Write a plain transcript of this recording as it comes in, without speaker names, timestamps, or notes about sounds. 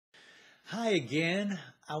Hi again.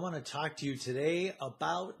 I want to talk to you today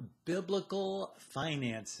about biblical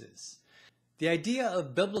finances. The idea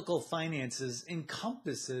of biblical finances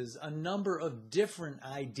encompasses a number of different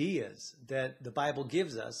ideas that the Bible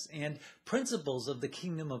gives us and principles of the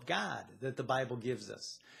kingdom of God that the Bible gives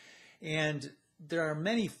us. And there are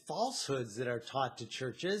many falsehoods that are taught to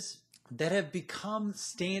churches that have become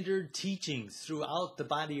standard teachings throughout the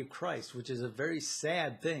body of Christ, which is a very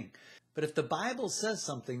sad thing. But if the Bible says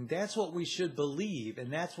something, that's what we should believe,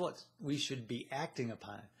 and that's what we should be acting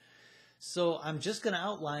upon. So I'm just going to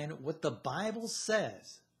outline what the Bible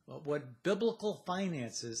says, what biblical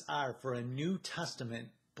finances are for a New Testament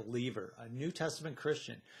believer, a New Testament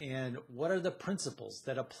Christian, and what are the principles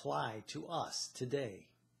that apply to us today.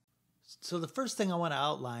 So the first thing I want to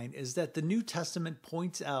outline is that the New Testament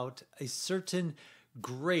points out a certain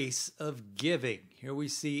grace of giving. Here we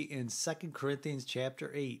see in 2 Corinthians chapter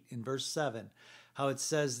 8 in verse 7 how it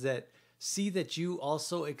says that, see that you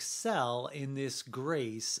also excel in this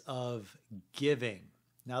grace of giving.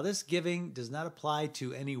 Now this giving does not apply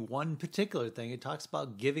to any one particular thing. It talks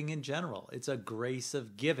about giving in general. It's a grace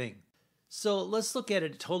of giving. So let's look at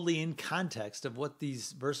it totally in context of what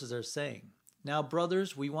these verses are saying. Now,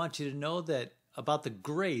 brothers, we want you to know that about the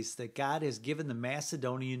grace that God has given the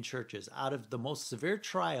Macedonian churches. Out of the most severe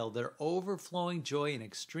trial, their overflowing joy and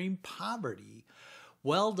extreme poverty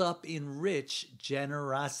welled up in rich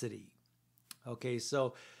generosity. Okay,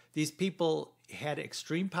 so these people had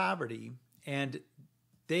extreme poverty and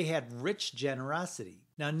they had rich generosity.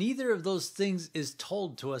 Now, neither of those things is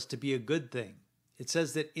told to us to be a good thing. It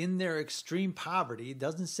says that in their extreme poverty, it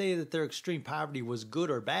doesn't say that their extreme poverty was good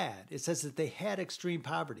or bad. It says that they had extreme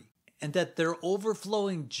poverty, and that their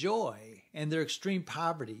overflowing joy and their extreme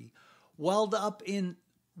poverty welled up in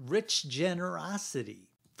rich generosity.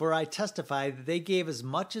 For I testify that they gave as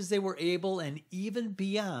much as they were able, and even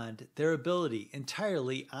beyond their ability,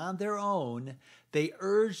 entirely on their own. They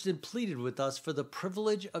urged and pleaded with us for the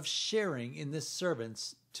privilege of sharing in this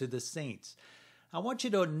service to the saints. I want you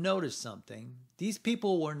to notice something. These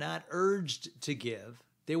people were not urged to give.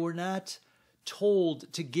 They were not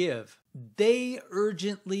told to give. They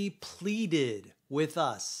urgently pleaded with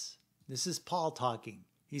us. This is Paul talking.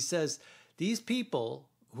 He says, these people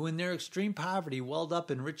who in their extreme poverty welled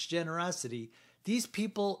up in rich generosity, these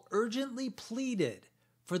people urgently pleaded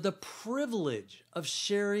for the privilege of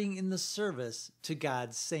sharing in the service to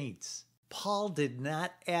God's saints. Paul did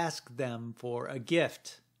not ask them for a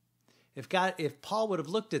gift. If Paul would have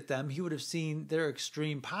looked at them, he would have seen their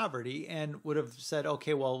extreme poverty and would have said,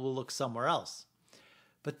 okay, well, we'll look somewhere else.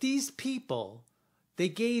 But these people, they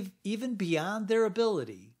gave even beyond their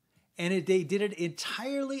ability, and they did it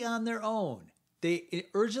entirely on their own. They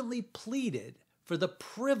urgently pleaded for the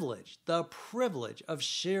privilege of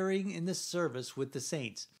sharing in the service with the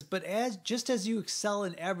saints. But just as you excel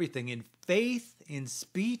in everything, in faith, in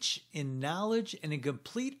speech, in knowledge, and in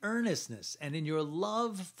complete earnestness, and in your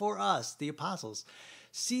love for us, the apostles,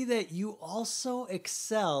 see that you also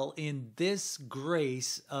excel in this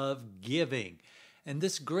grace of giving. And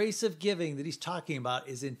this grace of giving that he's talking about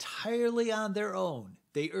is entirely on their own.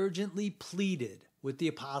 They urgently pleaded with the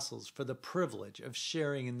apostles for the privilege of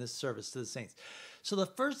sharing in this service to the saints. So the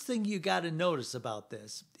first thing you got to notice about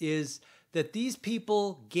this is that these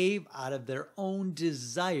people gave out of their own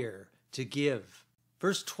desire to give.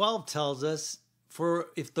 Verse 12 tells us, for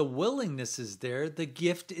if the willingness is there, the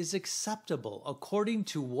gift is acceptable according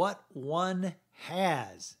to what one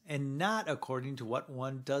has, and not according to what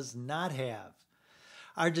one does not have.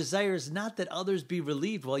 Our desire is not that others be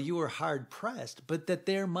relieved while you are hard pressed, but that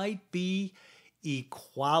there might be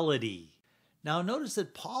equality. Now notice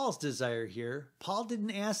that Paul's desire here, Paul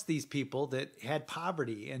didn't ask these people that had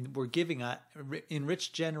poverty and were giving in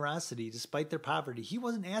rich generosity despite their poverty. He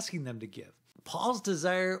wasn't asking them to give. Paul's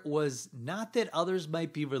desire was not that others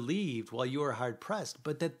might be relieved while you are hard pressed,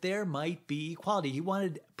 but that there might be equality. He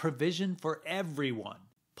wanted provision for everyone.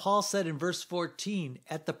 Paul said in verse 14,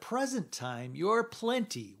 at the present time, your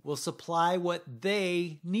plenty will supply what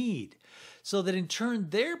they need, so that in turn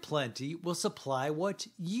their plenty will supply what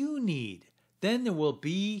you need. Then there will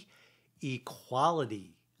be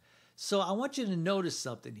equality. So I want you to notice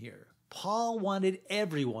something here. Paul wanted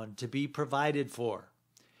everyone to be provided for.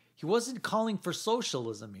 He wasn't calling for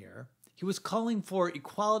socialism here. He was calling for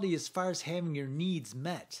equality as far as having your needs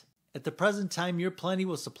met. At the present time, your plenty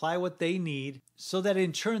will supply what they need, so that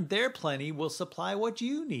in turn their plenty will supply what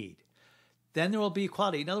you need. Then there will be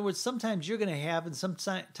equality. In other words, sometimes you're going to have and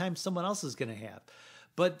sometimes someone else is going to have.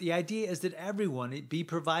 But the idea is that everyone be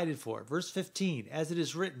provided for. Verse 15, as it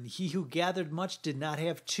is written, he who gathered much did not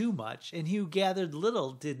have too much, and he who gathered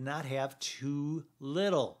little did not have too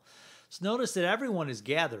little. So notice that everyone is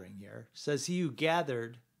gathering here. It says he who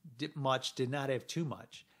gathered much did not have too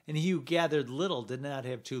much, and he who gathered little did not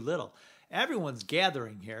have too little. Everyone's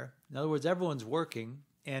gathering here. In other words, everyone's working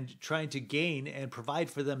and trying to gain and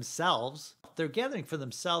provide for themselves. They're gathering for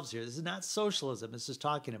themselves here. This is not socialism this is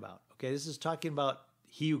talking about. Okay, this is talking about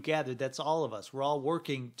he who gathered. That's all of us. We're all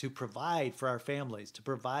working to provide for our families, to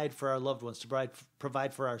provide for our loved ones, to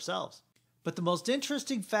provide for ourselves. But the most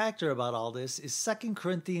interesting factor about all this is 2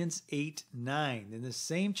 Corinthians 8:9. In the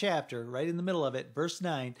same chapter, right in the middle of it, verse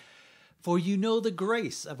 9, for you know the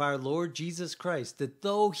grace of our Lord Jesus Christ, that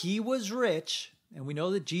though he was rich, and we know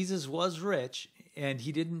that Jesus was rich, and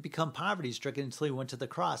he didn't become poverty-stricken until he went to the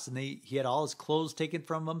cross, and he had all his clothes taken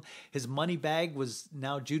from him. His money bag was,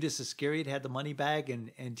 now Judas Iscariot had the money bag,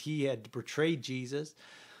 and he had betrayed Jesus.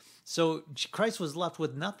 So Christ was left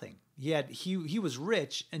with nothing. He was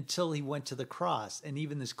rich until he went to the cross, and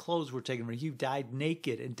even his clothes were taken from him. He died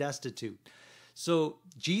naked and destitute. So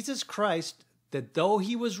Jesus Christ, that though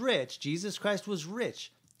he was rich, Jesus Christ was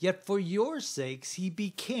rich, yet for your sakes he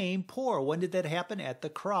became poor. When did that happen? At the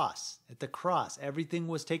cross. At the cross. Everything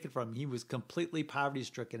was taken from him. He was completely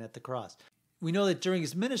poverty-stricken at the cross. We know that during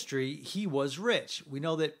his ministry, he was rich. We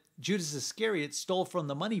know that Judas Iscariot stole from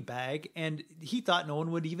the money bag, and he thought no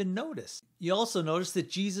one would even notice. You also notice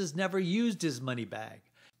that Jesus never used his money bag.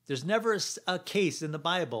 There's never a case in the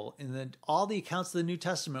Bible, in all the accounts of the New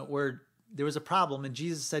Testament, where there was a problem and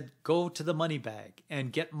Jesus said, go to the money bag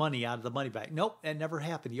and get money out of the money bag. Nope, that never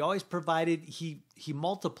happened. He always provided, he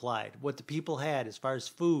multiplied what the people had as far as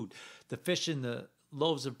food, the fish and the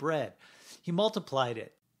loaves of bread. He multiplied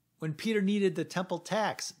it. When Peter needed the temple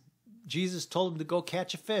tax, Jesus told him to go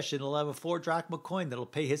catch a fish and he'll have a 4 drachma coin that'll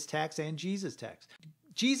pay his tax and Jesus' tax.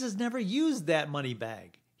 Jesus never used that money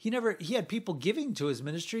bag. He had people giving to his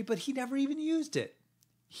ministry, but he never even used it.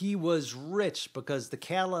 He was rich because the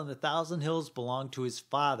cattle on 1,000 hills belonged to his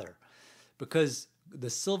Father, because the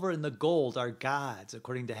silver and the gold are God's,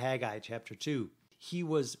 according to Haggai chapter 2. He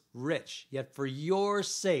was rich, yet for your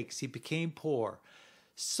sakes he became poor,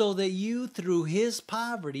 so that you through his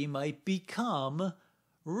poverty might become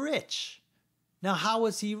rich. Now, how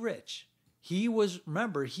was he rich?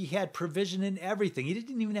 Remember, he had provision in everything. He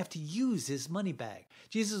didn't even have to use his money bag.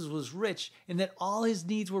 Jesus was rich in that all his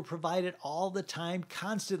needs were provided all the time,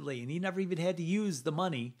 constantly, and he never even had to use the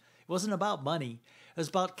money. It wasn't about money. It was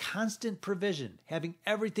about constant provision, having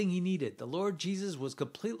everything he needed. The Lord Jesus was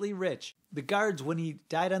completely rich. The guards, when he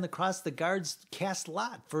died on the cross, the guards cast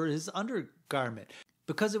lot for his undergarment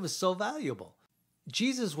because it was so valuable.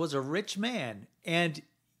 Jesus was a rich man, and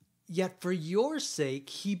yet for your sake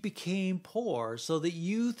he became poor, so that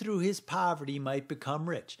you through his poverty might become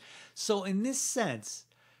rich. So in this sense,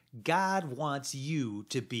 God wants you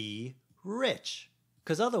to be rich,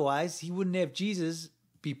 because otherwise he wouldn't have Jesus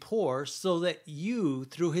be poor, so that you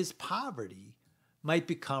through his poverty might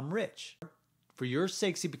become rich. For your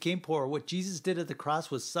sakes he became poor. What Jesus did at the cross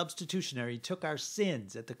was substitutionary. He took our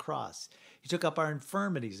sins at the cross. He took up our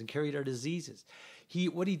infirmities and carried our diseases.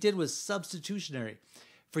 What he did was substitutionary.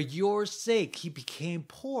 For your sake, he became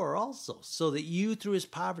poor also, so that you through his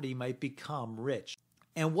poverty might become rich.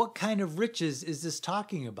 And what kind of riches is this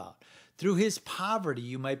talking about? Through his poverty,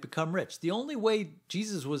 you might become rich. The only way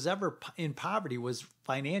Jesus was ever in poverty was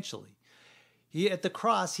financially. At the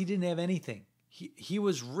cross, he didn't have anything. He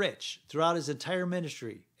was rich throughout his entire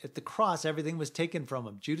ministry. At the cross, everything was taken from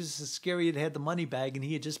him. Judas Iscariot had the money bag, and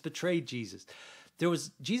he had just betrayed Jesus.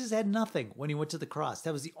 Jesus had nothing when he went to the cross.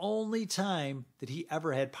 That was the only time that he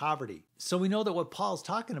ever had poverty. So we know that what Paul's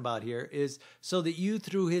talking about here is so that you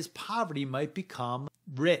through his poverty might become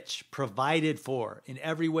rich, provided for in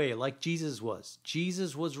every way, like Jesus was.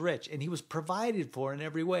 Jesus was rich, and he was provided for in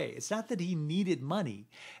every way. It's not that he needed money.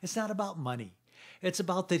 It's not about money. It's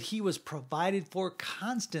about that he was provided for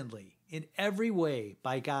constantly in every way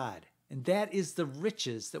by God. And that is the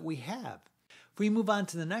riches that we have. If we move on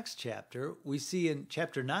to the next chapter, we see in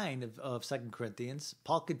chapter 9 of 2 Corinthians,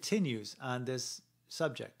 Paul continues on this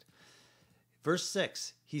subject. Verse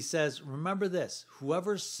 6, he says, remember this,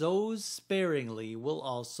 whoever sows sparingly will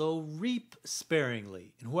also reap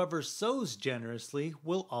sparingly, and whoever sows generously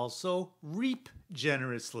will also reap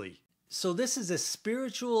generously. So this is a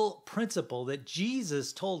spiritual principle that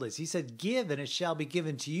Jesus told us. He said, give and it shall be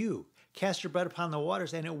given to you. Cast your bread upon the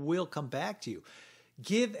waters and it will come back to you.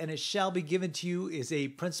 Give and it shall be given to you is a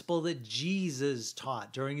principle that Jesus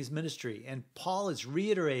taught during his ministry. And Paul is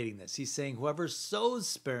reiterating this. He's saying, whoever sows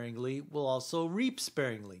sparingly will also reap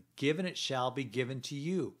sparingly. Give and it shall be given to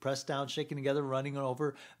you. Pressed down, shaken together, running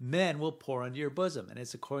over, men will pour into your bosom. And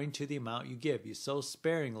it's according to the amount you give. You sow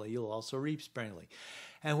sparingly, you'll also reap sparingly.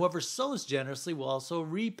 And whoever sows generously will also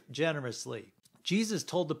reap generously. Jesus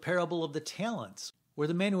told the parable of the talents, where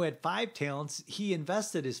the man who had 5 talents, he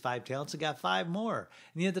invested his 5 talents and got 5 more.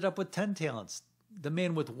 And he ended up with 10 talents. The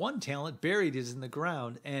man with 1 talent buried it in the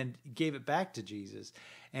ground and gave it back to Jesus.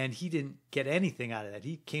 And he didn't get anything out of that.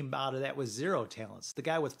 He came out of that with 0 talents. The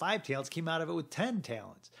guy with 5 talents came out of it with 10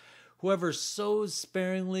 talents. Whoever sows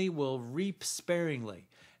sparingly will reap sparingly.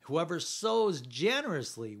 Whoever sows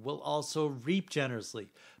generously will also reap generously.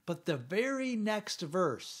 But the very next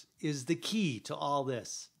verse is the key to all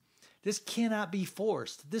this. This cannot be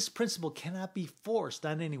forced. This principle cannot be forced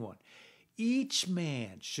on anyone. Each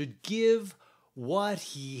man should give what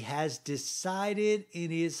he has decided in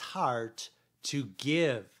his heart to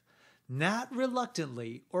give, not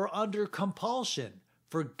reluctantly or under compulsion,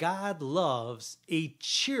 for God loves a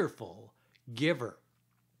cheerful giver.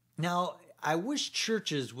 Now, I wish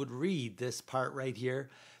churches would read this part right here.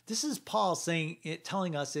 This is Paul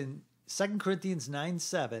telling us in 2 Corinthians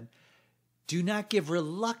 9:7, do not give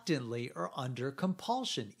reluctantly or under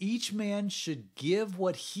compulsion. Each man should give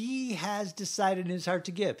what he has decided in his heart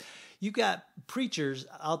to give. You got preachers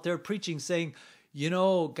out there preaching saying,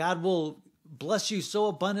 God will bless you so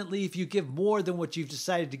abundantly if you give more than what you've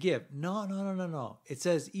decided to give. No. It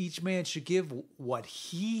says each man should give what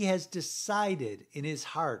he has decided in his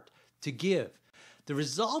heart to give. The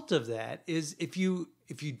result of that is if you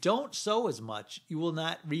don't sow as much, you will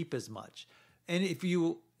not reap as much. And if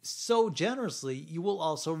you sow generously, you will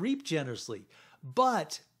also reap generously.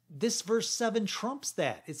 But this verse 7 trumps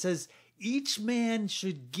that. It says each man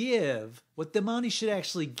should give what the amount he should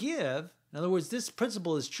actually give. In other words, this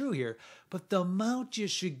principle is true here, but the amount you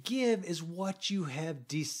should give is what you have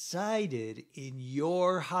decided in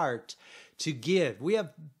your heart to give. We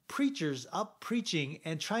have preachers up preaching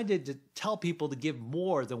and trying to tell people to give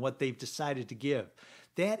more than what they've decided to give.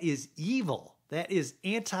 That is evil. That is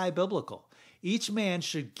anti-biblical. Each man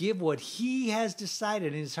should give what he has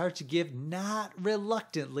decided in his heart to give, not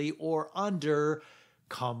reluctantly or under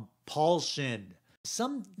compulsion.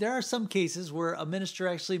 There are some cases where a minister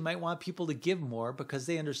actually might want people to give more because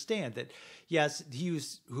they understand that, yes, he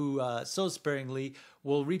who sows sparingly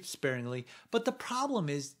will reap sparingly. But the problem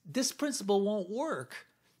is this principle won't work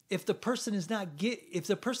if the person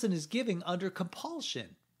is giving under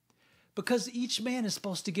compulsion. Because each man is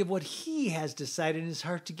supposed to give what he has decided in his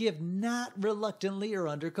heart to give, not reluctantly or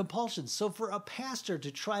under compulsion. So for a pastor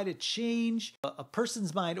to try to change a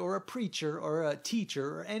person's mind, or a preacher or a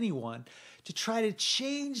teacher or anyone, to try to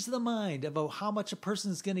change the mind about how much a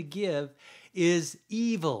person is going to give is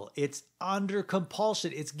evil. It's under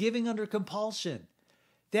compulsion. It's giving under compulsion.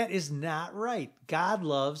 That is not right. God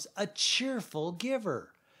loves a cheerful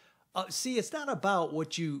giver. See, it's not about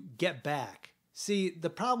what you get back. See, the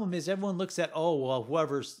problem is everyone looks at,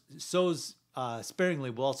 whoever sows sparingly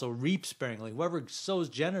will also reap sparingly. Whoever sows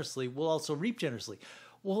generously will also reap generously.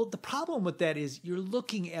 Well, the problem with that is you're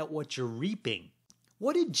looking at what you're reaping.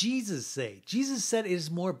 What did Jesus say? Jesus said it is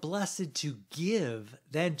more blessed to give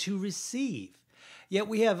than to receive. Yet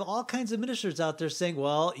we have all kinds of ministers out there saying,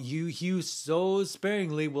 well, you sow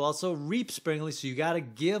sparingly will also reap sparingly, so you got to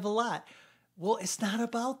give a lot. Well, it's not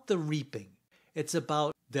about the reaping. It's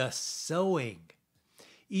about the sowing.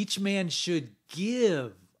 Each man should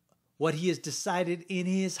give what he has decided in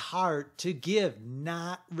his heart to give,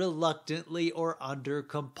 not reluctantly or under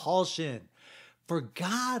compulsion. For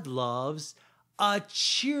God loves a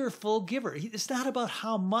cheerful giver. It's not about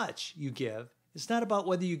how much you give. It's not about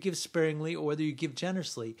whether you give sparingly or whether you give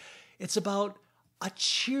generously. It's about a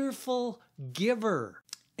cheerful giver.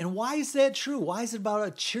 And why is that true? Why is it about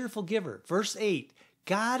a cheerful giver? Verse 8,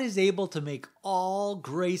 God is able to make all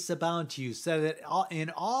grace abound to you, so that in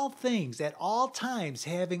all things, at all times,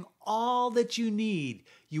 having all that you need,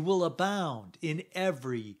 you will abound in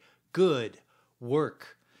every good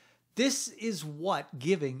work. This is what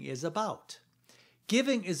giving is about.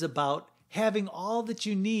 Giving is about having all that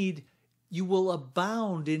you need, you will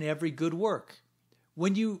abound in every good work.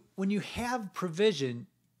 When you have provision,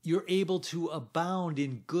 you're able to abound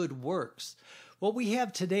in good works. What we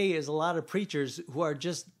have today is a lot of preachers who are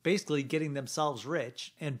just basically getting themselves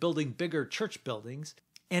rich and building bigger church buildings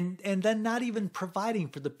and then not even providing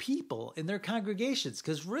for the people in their congregations,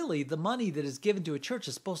 because really the money that is given to a church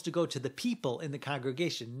is supposed to go to the people in the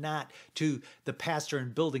congregation, not to the pastor in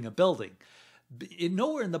building a building.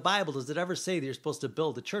 Nowhere in the Bible does it ever say that you're supposed to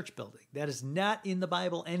build a church building. That is not in the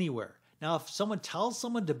Bible anywhere. Now, if someone tells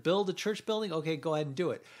someone to build a church building, okay, go ahead and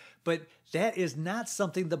do it. But that is not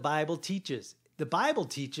something the Bible teaches. The Bible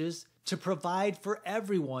teaches to provide for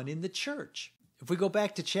everyone in the church. If we go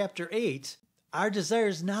back to chapter 8 Our desire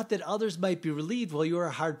is not that others might be relieved while you are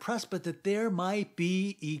hard pressed, but that there might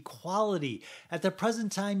be equality. At the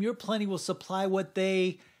present time, your plenty will supply what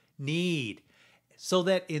they need, so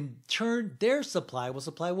that in turn their supply will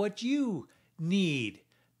supply what you need.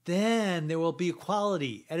 Then there will be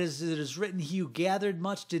equality. As it is written, he who gathered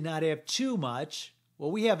much did not have too much.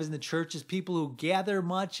 What we have in the church is people who gather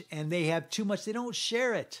much and they have too much. They don't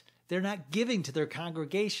share it. They're not giving to their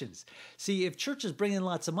congregations. See, if churches bring in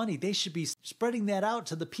lots of money, they should be spreading that out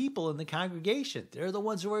to the people in the congregation. They're the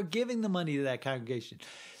ones who are giving the money to that congregation.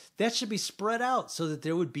 That should be spread out so that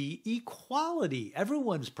there would be equality.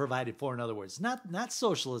 Everyone's provided for, in other words. Not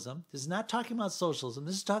socialism. This is not talking about socialism.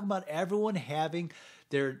 This is talking about everyone having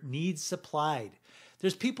their needs supplied.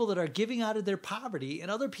 There's people that are giving out of their poverty, and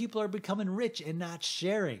other people are becoming rich and not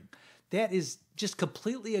sharing. That is just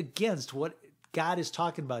completely against what God is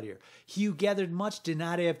talking about here. He who gathered much did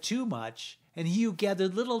not have too much, and he who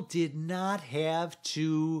gathered little did not have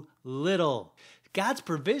too little. God's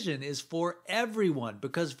provision is for everyone,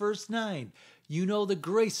 because verse 9, you know the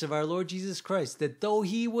grace of our Lord Jesus Christ, that though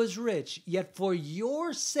he was rich, yet for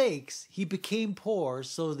your sakes he became poor,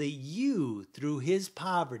 so that you, through his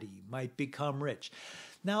poverty, might become rich.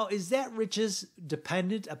 Now, is that riches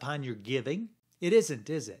dependent upon your giving? It isn't,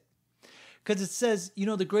 is it? Because it says, you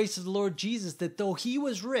know, the grace of the Lord Jesus, that though he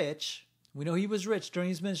was rich, we know he was rich during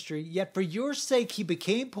his ministry, yet for your sake he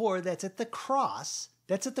became poor. That's at the cross.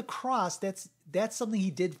 That's at the cross. That's something he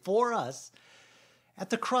did for us at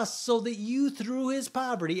the cross, so that you through his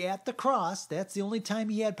poverty at the cross, that's the only time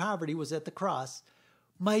he had poverty was at the cross,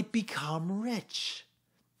 might become rich.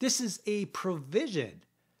 This is a provision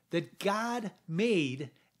that God made,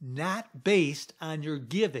 not based on your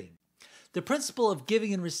giving. The principle of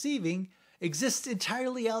giving and receiving exists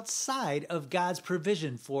entirely outside of God's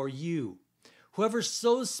provision for you. Whoever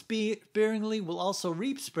sows sparingly will also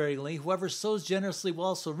reap sparingly. Whoever sows generously will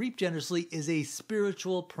also reap generously is a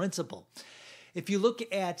spiritual principle. If you look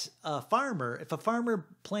at a farmer, if a farmer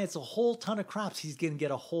plants a whole ton of crops, he's going to get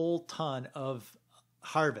a whole ton of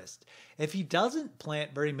harvest. If he doesn't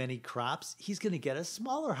plant very many crops, he's going to get a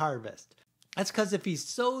smaller harvest. That's because if he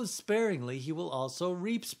sows sparingly, he will also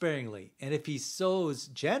reap sparingly. And if he sows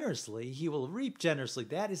generously, he will reap generously.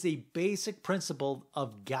 That is a basic principle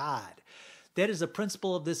of God. That is a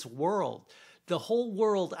principle of this world. The whole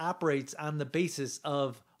world operates on the basis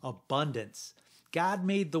of abundance. God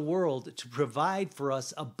made the world to provide for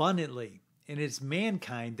us abundantly. And it's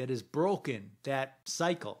mankind that has broken that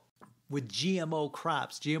cycle with GMO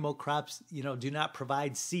crops. GMO crops, do not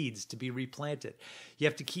provide seeds to be replanted. You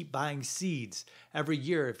have to keep buying seeds every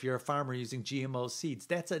year if you're a farmer using GMO seeds.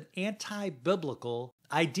 That's an anti-biblical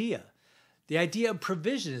idea. The idea of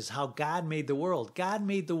provision is how God made the world. God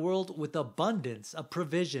made the world with abundance of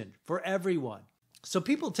provision for everyone. So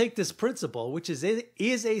people take this principle, which is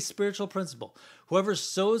a spiritual principle. Whoever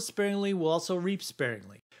sows sparingly will also reap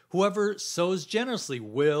sparingly. Whoever sows generously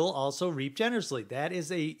will also reap generously. That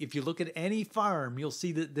is if you look at any farm, you'll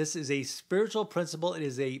see that this is a spiritual principle. It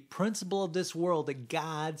is a principle of this world that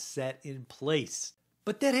God set in place.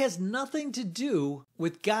 But that has nothing to do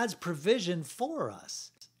with God's provision for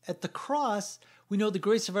us. At the cross, we know the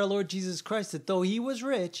grace of our Lord Jesus Christ, that though he was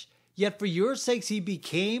rich, yet for your sakes he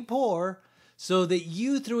became poor, so that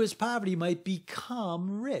you through his poverty might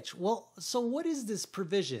become rich. Well, so what is this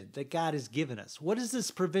provision that God has given us? What is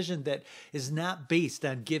this provision that is not based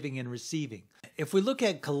on giving and receiving? If we look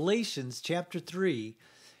at Galatians chapter 3,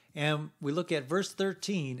 and we look at verse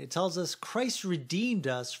 13, it tells us, Christ redeemed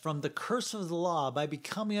us from the curse of the law by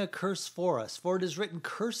becoming a curse for us. For it is written,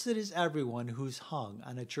 cursed is everyone who's hung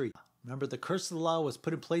on a tree. Remember, the curse of the law was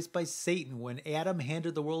put in place by Satan when Adam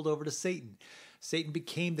handed the world over to Satan. Satan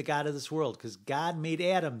became the god of this world because God made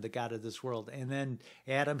Adam the god of this world. And then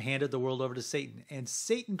Adam handed the world over to Satan. And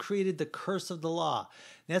Satan created the curse of the law.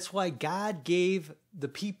 That's why God gave the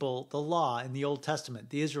people the law in the Old Testament,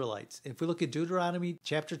 the Israelites. If we look at Deuteronomy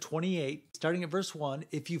chapter 28, starting at verse 1,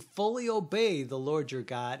 if you fully obey the Lord your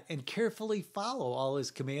God and carefully follow all his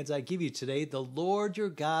commands I give you today, the Lord your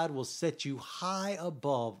God will set you high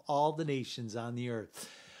above all the nations on the earth.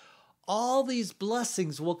 All these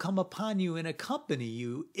blessings will come upon you and accompany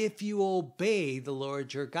you if you obey the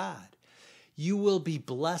Lord your God. You will be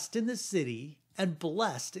blessed in the city and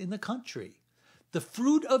blessed in the country. The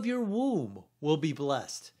fruit of your womb will be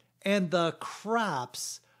blessed, and the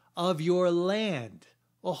crops of your land.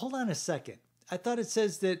 Well, hold on a second. I thought it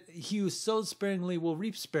says that he who sows sparingly will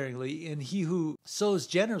reap sparingly, and he who sows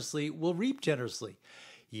generously will reap generously.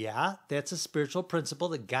 Yeah, that's a spiritual principle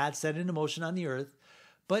that God set into motion on the earth.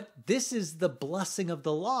 But this is the blessing of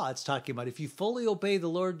the law it's talking about. If you fully obey the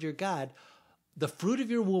Lord your God, the fruit of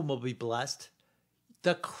your womb will be blessed.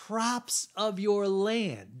 the crops of your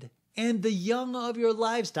land and the young of your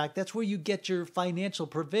livestock. That's where you get your financial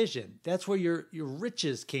provision. That's where your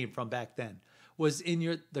riches came from back then, was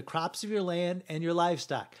in the crops of your land and your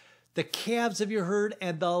livestock, the calves of your herd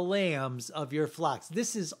and the lambs of your flocks.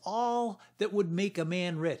 This is all that would make a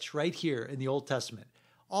man rich right here in the Old Testament.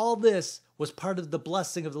 All this was part of the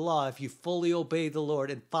blessing of the law if you fully obey the Lord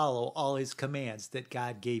and follow all his commands that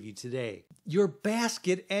God gave you today. Your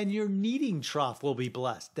basket and your kneading trough will be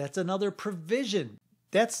blessed. That's another provision.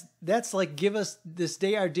 That's like, give us this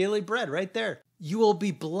day our daily bread right there. You will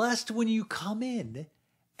be blessed when you come in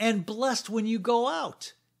and blessed when you go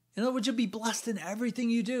out. In other words, you'll be blessed in everything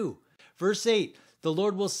you do. Verse 8, the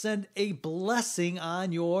Lord will send a blessing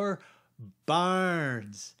on your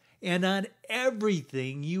barns and on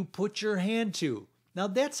everything you put your hand to. Now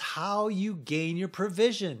that's how you gain your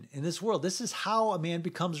provision in this world. This is how a man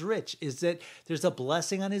becomes rich, is that there's a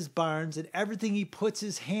blessing on his barns and everything he puts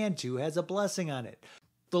his hand to has a blessing on it.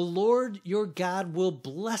 The Lord your God will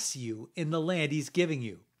bless you in the land he's giving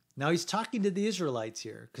you. Now he's talking to the Israelites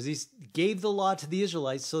here because he gave the law to the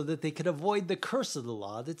Israelites so that they could avoid the curse of the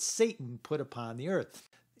law that Satan put upon the earth.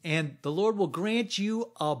 And the Lord will grant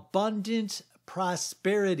you abundant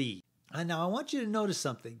prosperity. And now I want you to notice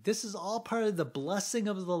something. This is all part of the blessing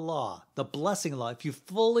of the law, the blessing of the law. If you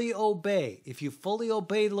fully obey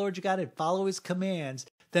the Lord your God and follow his commands,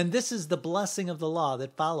 then this is the blessing of the law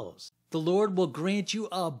that follows. The Lord will grant you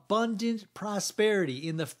abundant prosperity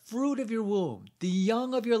in the fruit of your womb, the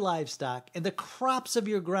young of your livestock, and the crops of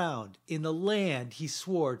your ground in the land he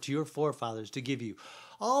swore to your forefathers to give you.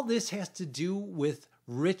 All this has to do with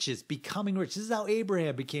riches, becoming rich. This is how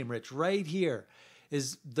Abraham became rich right here.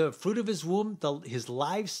 Is the fruit of his womb, his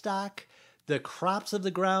livestock, the crops of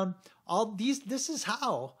the ground. This is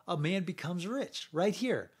how a man becomes rich right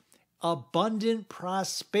here. Abundant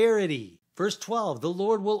prosperity. Verse 12, the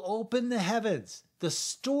Lord will open the heavens, the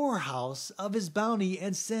storehouse of his bounty,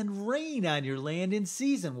 and send rain on your land in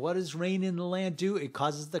season. What does rain in the land do? It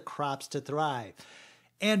causes the crops to thrive.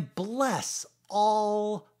 And bless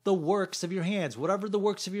all the works of your hands, whatever the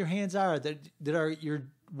works of your hands are that you're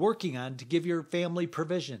working on to give your family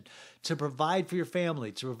provision, to provide for your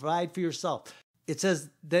family, to provide for yourself. It says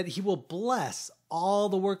that he will bless all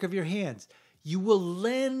the work of your hands. You will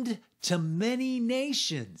lend to many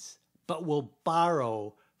nations, but will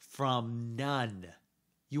borrow from none.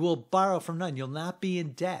 You will borrow from none. You'll not be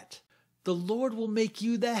in debt. The Lord will make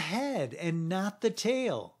you the head and not the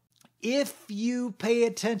tail. If you pay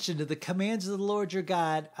attention to the commands of the Lord your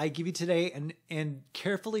God I give you today and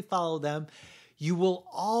carefully follow them, you will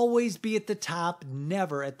always be at the top,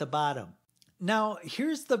 never at the bottom. Now,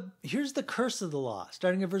 here's the curse of the law,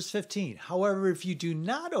 starting at verse 15. However, if you do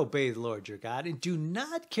not obey the Lord your God and do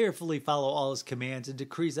not carefully follow all his commands and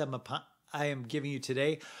decrees I am giving you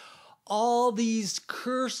today, all these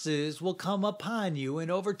curses will come upon you and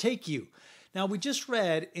overtake you. Now, we just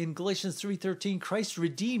read in Galatians 3:13, Christ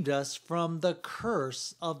redeemed us from the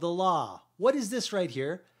curse of the law. What is this right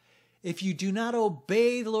here? If you do not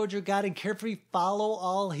obey the Lord your God and carefully follow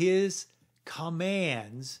all his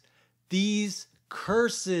commands, these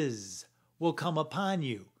curses will come upon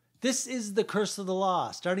you. This is the curse of the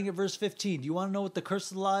law, starting at verse 15. Do you want to know what the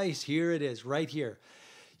curse of the law is? Here it is, right here.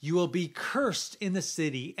 You will be cursed in the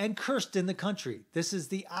city and cursed in the country. This is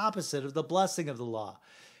the opposite of the blessing of the law.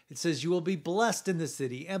 It says you will be blessed in the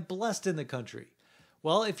city and blessed in the country.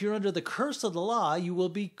 Well, if you're under the curse of the law, you will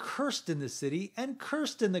be cursed in the city and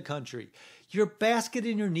cursed in the country. Your basket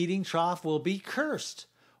and your kneading trough will be cursed.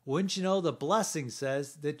 Wouldn't you know, the blessing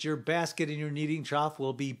says that your basket and your kneading trough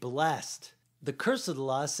will be blessed. The curse of the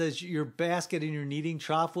law says your basket and your kneading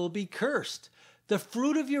trough will be cursed. The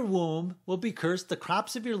fruit of your womb will be cursed, the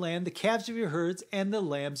crops of your land, the calves of your herds, and the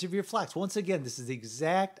lambs of your flocks. Once again, this is the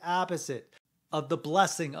exact opposite of the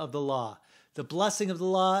blessing of the law. The blessing of the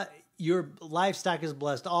law, your livestock is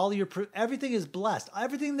blessed. Everything is blessed.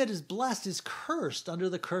 Everything that is blessed is cursed under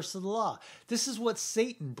the curse of the law. This is what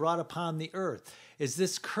Satan brought upon the earth, is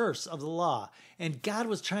this curse of the law. And God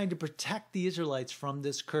was trying to protect the Israelites from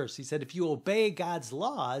this curse. He said, if you obey God's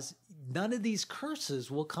laws, none of these curses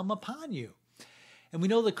will come upon you. And we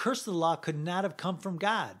know the curse of the law could not have come from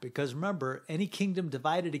God, because remember, any kingdom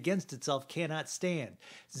divided against itself cannot stand.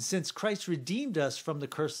 Since Christ redeemed us from the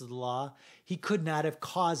curse of the law, he could not have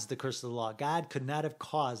caused the curse of the law. God could not have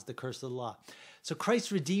caused the curse of the law. So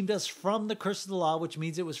Christ redeemed us from the curse of the law, which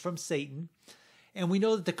means it was from Satan. And we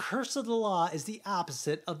know that the curse of the law is the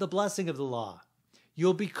opposite of the blessing of the law.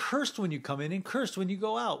 You'll be cursed when you come in and cursed when you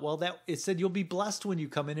go out. Well, it said you'll be blessed when you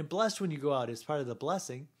come in and blessed when you go out as part of the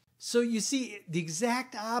blessing. So you see, the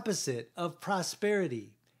exact opposite of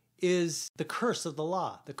prosperity is the curse of the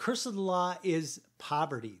law. The curse of the law is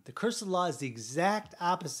poverty. The curse of the law is the exact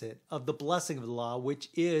opposite of the blessing of the law, which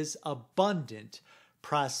is abundant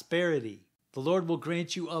prosperity. The Lord will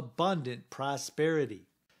grant you abundant prosperity.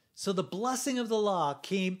 So the blessing of the law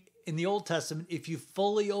came in the Old Testament if you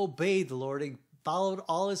fully obeyed the Lord and followed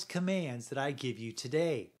all his commands that I give you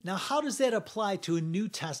today. Now, how does that apply to a New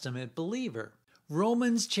Testament believer?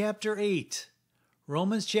 Romans chapter 8.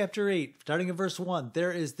 Romans chapter 8, starting at verse 1.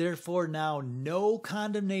 There is therefore now no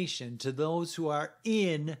condemnation to those who are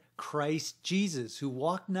in Christ Jesus, who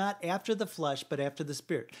walk not after the flesh, but after the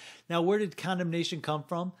Spirit. Now, where did condemnation come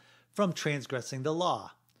from? From transgressing the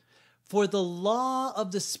law. For the law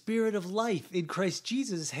of the Spirit of life in Christ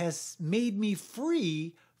Jesus has made me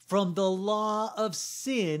free from the law of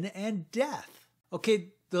sin and death. Okay,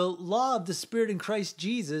 the law of the Spirit in Christ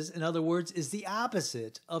Jesus, in other words, is the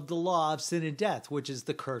opposite of the law of sin and death, which is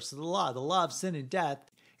the curse of the law. The law of sin and death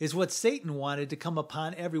is what Satan wanted to come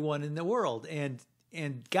upon everyone in the world. And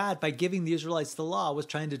God, by giving the Israelites the law, was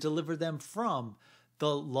trying to deliver them from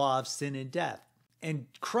the law of sin and death. And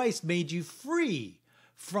Christ made you free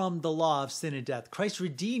from the law of sin and death. Christ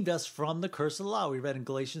redeemed us from the curse of the law. We read in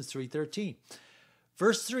Galatians 3:13.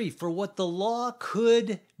 Verse 3, for what the law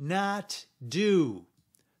could not do,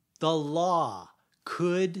 the law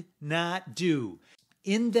could not do,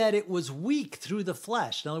 in that it was weak through the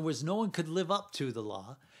flesh. In other words, no one could live up to the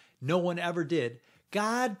law. No one ever did.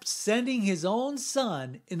 God sending his own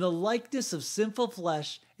Son in the likeness of sinful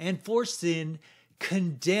flesh, and for sin,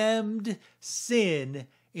 condemned sin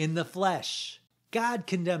in the flesh. God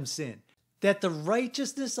condemned sin, that the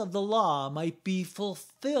righteousness of the law might be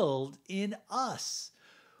fulfilled in us,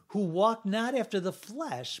 who walk not after the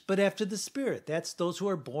flesh, but after the Spirit. That's those who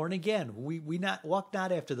are born again. We walk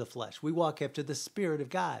not after the flesh. We walk after the Spirit of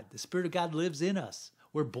God. The Spirit of God lives in us.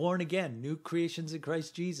 We're born again, new creations in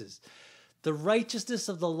Christ Jesus. The righteousness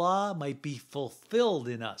of the law might be fulfilled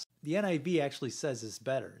in us. The NIV actually says this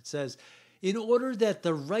better. It says, in order that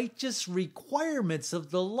the righteous requirements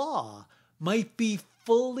of the law might be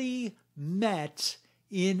fully met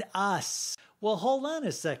in us. Well, hold on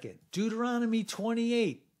a second. Deuteronomy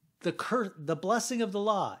 28, the blessing of the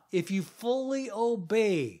law. If you fully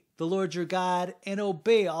obey the Lord your God and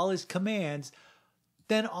obey all his commands,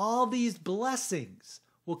 then all these blessings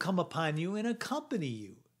will come upon you and accompany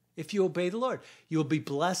you. If you obey the Lord, you will be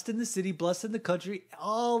blessed in the city, blessed in the country.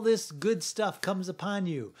 All this good stuff comes upon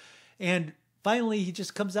you. And finally, he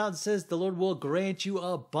just comes out and says, the Lord will grant you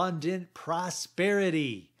abundant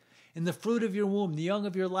prosperity in the fruit of your womb, the young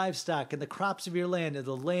of your livestock, and the crops of your land, and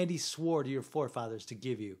the land he swore to your forefathers to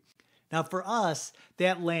give you. Now, for us,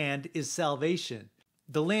 that land is salvation.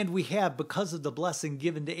 The land we have because of the blessing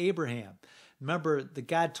given to Abraham. Remember, the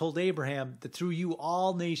God told Abraham that through you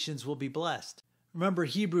all nations will be blessed. Remember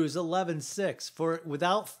Hebrews 11:6, for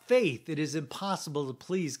without faith it is impossible to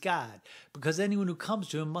please God, because anyone who comes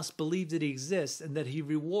to him must believe that he exists and that he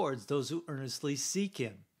rewards those who earnestly seek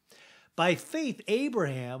him. By faith,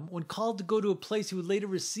 Abraham, when called to go to a place he would later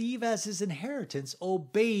receive as his inheritance,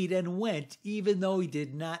 obeyed and went, even though he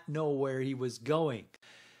did not know where he was going.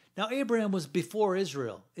 Now, Abraham was before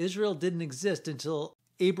Israel. Israel didn't exist until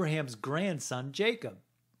Abraham's grandson, Jacob.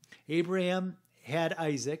 Abraham had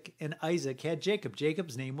Isaac, and Isaac had Jacob.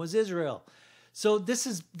 Jacob's name was Israel. So this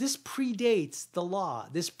predates the law.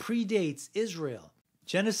 This predates Israel.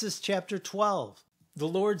 Genesis chapter 12. The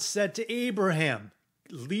Lord said to Abraham,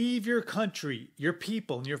 leave your country, your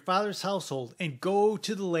people, and your father's household, and go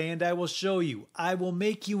to the land I will show you. I will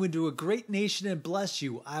make you into a great nation and bless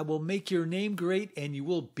you. I will make your name great, and you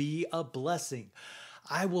will be a blessing.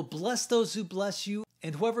 I will bless those who bless you,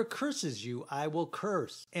 and whoever curses you, I will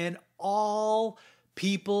curse. And all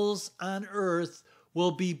peoples on earth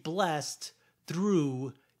will be blessed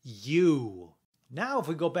through you. Now, if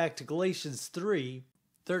we go back to Galatians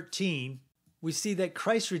 3:13, we see that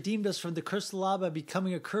Christ redeemed us from the curse of the law by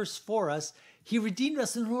becoming a curse for us. He redeemed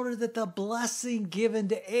us in order that the blessing given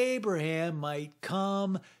to Abraham might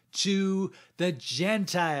come to the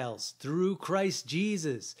Gentiles through Christ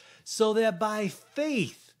Jesus, so that by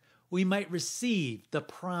faith we might receive the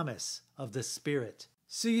promise of the Spirit.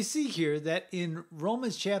 So you see here that in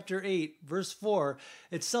Romans chapter 8, verse 4,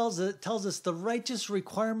 it tells us the righteous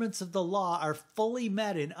requirements of the law are fully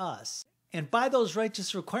met in us. And by those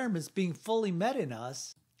righteous requirements being fully met in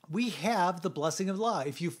us, we have the blessing of the law.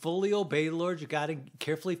 If you fully obey the Lord your God and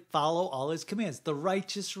carefully follow all his commands, the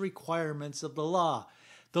righteous requirements of the law,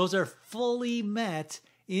 those are fully met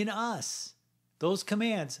in us. Those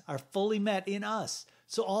commands are fully met in us.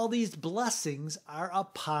 So all these blessings are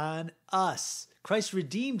upon us. Christ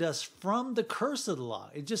redeemed us from the curse of the law.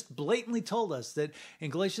 It just blatantly told us that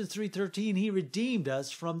in Galatians 3:13, he redeemed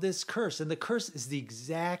us from this curse. And the curse is the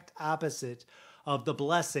exact opposite of the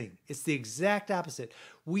blessing. It's the exact opposite.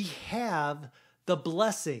 We have the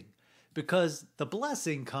blessing because the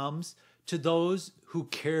blessing comes to those who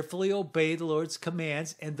carefully obey the Lord's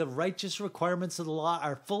commands, and the righteous requirements of the law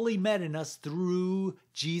are fully met in us through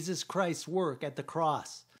Jesus Christ's work at the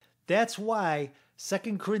cross. That's why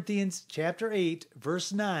 2 Corinthians chapter 8,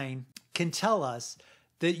 verse 9 can tell us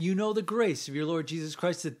that you know the grace of your Lord Jesus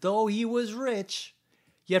Christ, that though he was rich,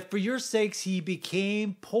 yet for your sakes he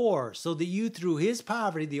became poor, so that you through his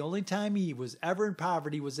poverty, the only time he was ever in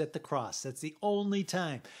poverty was at the cross. That's the only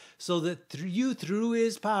time. So that you through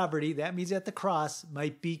his poverty, that means at the cross,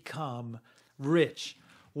 might become rich.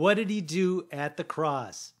 What did he do at the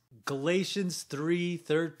cross? Galatians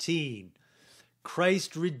 3:13.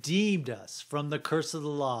 Christ redeemed us from the curse of the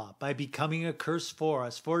law by becoming a curse for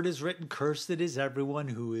us. For it is written, cursed is everyone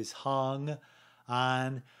who is hung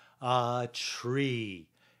on a tree.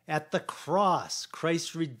 At the cross,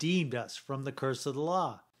 Christ redeemed us from the curse of the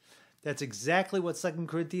law. That's exactly what 2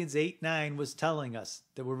 Corinthians 8:9 was telling us,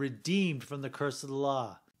 that we're redeemed from the curse of the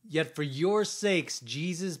law. Yet for your sakes,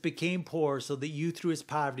 Jesus became poor so that you through his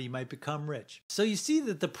poverty might become rich. So you see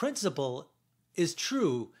that the principle is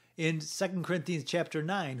true in 2 Corinthians chapter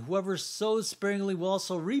 9. Whoever sows sparingly will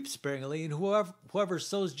also reap sparingly, and whoever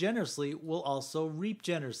sows generously will also reap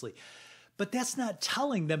generously. But that's not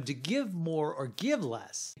telling them to give more or give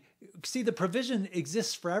less. See, the provision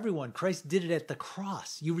exists for everyone. Christ did it at the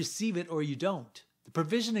cross. You receive it or you don't. The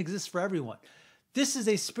provision exists for everyone. This is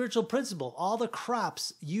a spiritual principle. All the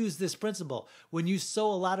crops use this principle. When you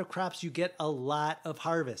sow a lot of crops, you get a lot of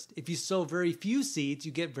harvest. If you sow very few seeds,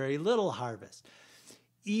 you get very little harvest.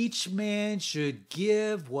 Each man should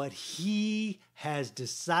give what he has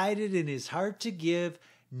decided in his heart to give,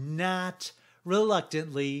 not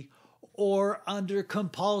reluctantly or under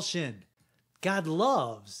compulsion. God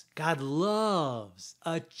loves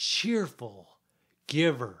a cheerful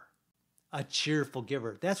giver. A cheerful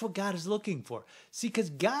giver. That's what God is looking for. See,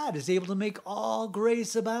 because God is able to make all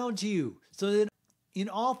grace abound to you, so that in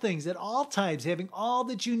all things, at all times, having all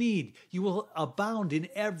that you need, you will abound in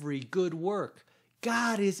every good work.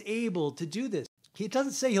 God is able to do this. He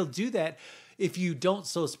doesn't say he'll do that if you don't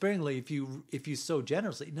sow sparingly, if you sow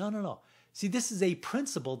generously. No. See, this is a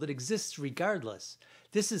principle that exists regardless.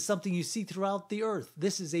 This is something you see throughout the earth.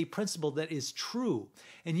 This is a principle that is true.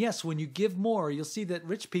 And yes, when you give more, you'll see that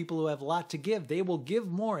rich people who have a lot to give, they will give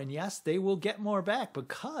more. And yes, they will get more back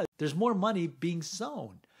because there's more money being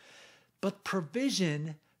sown. But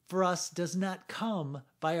provision for us does not come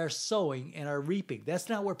by our sowing and our reaping. That's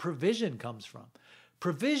not where provision comes from.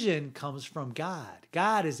 Provision comes from God.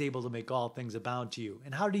 God is able to make all things abound to you.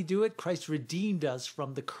 And how did he do it? Christ redeemed us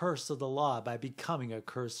from the curse of the law by becoming a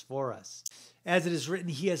curse for us. As it is written,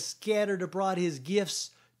 he has scattered abroad his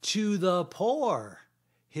gifts to the poor.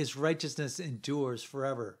 His righteousness endures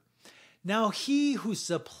forever. Now he who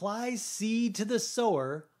supplies seed to the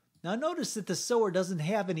sower, now notice that the sower doesn't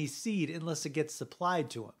have any seed unless it gets supplied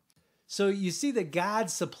to him. So you see that God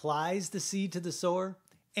supplies the seed to the sower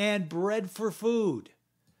and bread for food.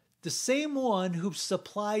 The same one who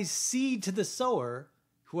supplies seed to the sower,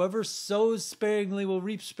 whoever sows sparingly will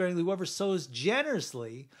reap sparingly, whoever sows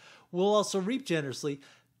generously will also reap generously.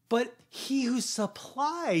 But he who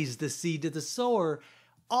supplies the seed to the sower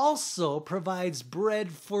also provides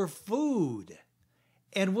bread for food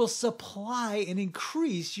and will supply and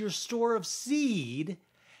increase your store of seed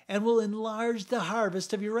and will enlarge the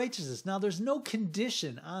harvest of your righteousness. Now, there's no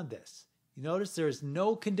condition on this. You notice there is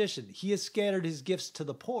no condition. He has scattered his gifts to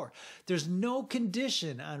the poor. There's no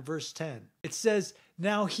condition on verse 10. It says,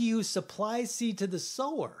 now he who supplies seed to the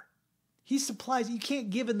sower, he supplies, you can't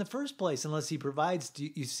give in the first place unless he provides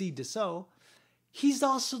you seed to sow. He's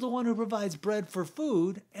also the one who provides bread for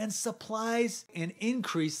food and supplies and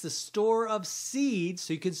increase the store of seed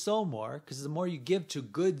so you can sow more, because the more you give to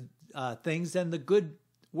good things, then the good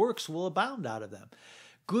works will abound out of them.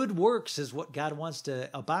 Good works is what God wants to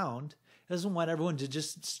abound. He doesn't want everyone to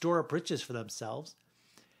just store up riches for themselves.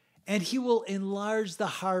 And he will enlarge the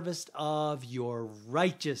harvest of your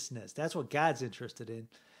righteousness. That's what God's interested in.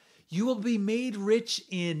 You will be made rich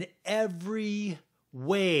in every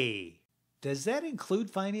way. Does that include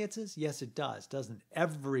finances? Yes, it does, doesn't it?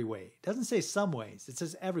 Every way. It doesn't say some ways. It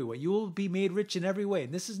says every way. You will be made rich in every way.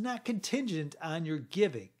 And this is not contingent on your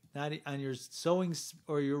giving, not on your sowing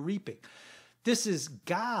or your reaping. This is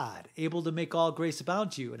God able to make all grace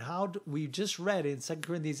abound to you. And how we just read in 2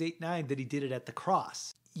 Corinthians 8:9 that he did it at the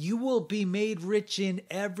cross. You will be made rich in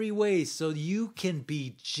every way so you can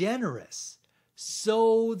be generous.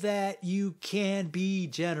 So that you can be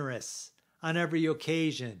generous on every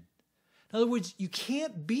occasion. In other words, you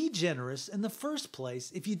can't be generous in the first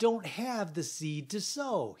place if you don't have the seed to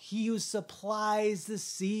sow. He who supplies the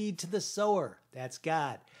seed to the sower, that's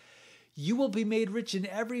God. You will be made rich in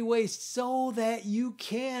every way so that you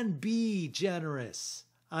can be generous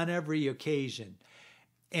on every occasion.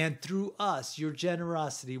 And through us, your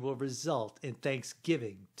generosity will result in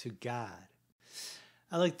thanksgiving to God.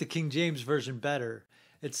 I like the King James Version better.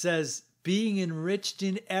 It says, being enriched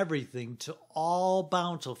in everything to all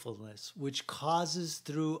bountifulness, which causes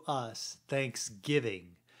through us thanksgiving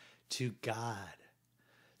to God.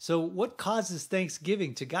 So what causes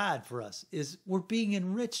thanksgiving to God for us is we're being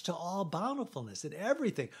enriched to all bountifulness in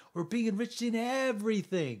everything. We're being enriched in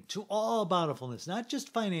everything to all bountifulness, not just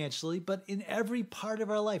financially, but in every part of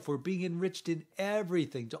our life. We're being enriched in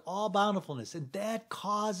everything to all bountifulness. And that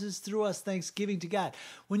causes through us thanksgiving to God.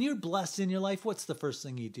 When you're blessed in your life, what's the first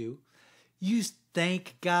thing you do? You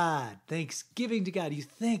thank God, thanksgiving to God. You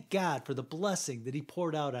thank God for the blessing that he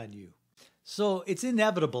poured out on you. So it's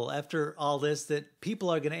inevitable after all this that people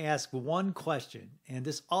are going to ask one question, and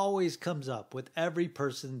this always comes up with every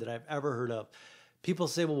person that I've ever heard of. People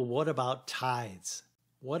say, well, what about tithes?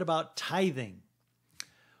 What about tithing?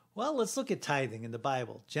 Well, let's look at tithing in the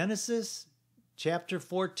Bible. Genesis chapter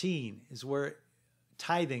 14 is where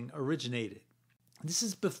tithing originated. This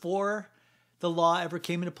is before the law ever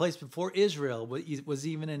came into place, before Israel was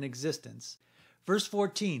even in existence. Verse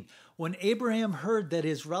 14, when Abraham heard that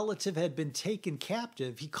his relative had been taken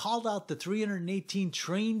captive, he called out the 318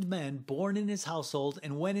 trained men born in his household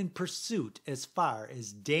and went in pursuit as far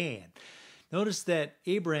as Dan. Notice that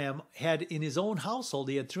Abraham had in his own household,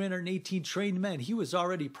 he had 318 trained men. He was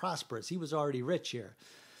already prosperous. He was already rich here.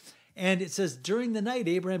 And it says, during the night,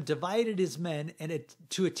 Abraham divided his men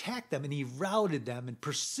to attack them, and he routed them and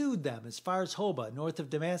pursued them as far as Hobah, north of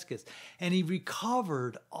Damascus. And he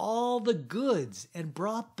recovered all the goods and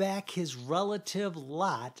brought back his relative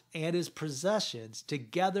Lot and his possessions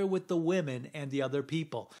together with the women and the other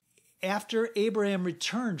people. After Abraham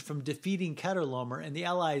returned from defeating Kedorlaomer and the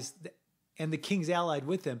allies and the kings allied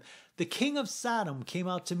with him, the king of Sodom came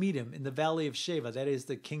out to meet him in the valley of Sheva, that is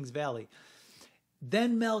the king's valley.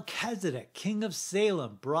 Then Melchizedek, king of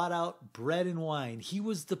Salem, brought out bread and wine. He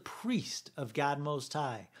was the priest of God Most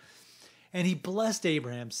High. And he blessed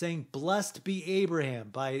Abraham, saying, blessed be Abraham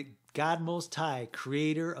by God Most High,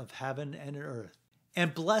 creator of heaven and earth.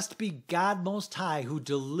 And blessed be God Most High, who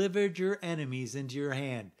delivered your enemies into your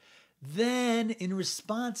hand. Then, in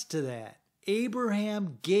response to that,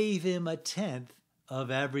 Abraham gave him a tenth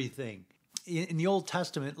of everything. In the Old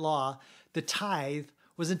Testament law, the tithe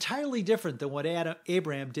was entirely different than what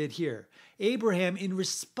Abraham did here. Abraham, in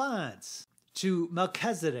response to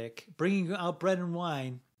Melchizedek bringing out bread and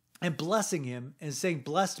wine and blessing him and saying,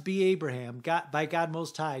 blessed be Abraham by God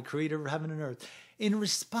Most High, creator of heaven and earth. In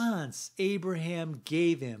response, Abraham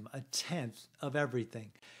gave him a tenth of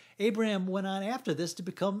everything. Abraham went on after this to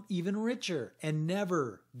become even richer and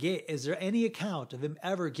never is there any account of him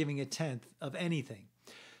ever giving a tenth of anything.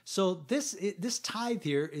 So this tithe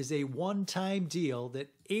here is a one-time deal that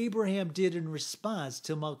Abraham did in response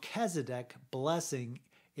to Melchizedek blessing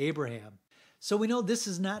Abraham. So we know this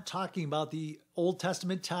is not talking about the Old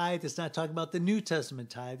Testament tithe. It's not talking about the New Testament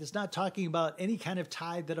tithe. It's not talking about any kind of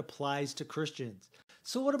tithe that applies to Christians.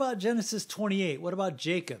 So what about Genesis 28? What about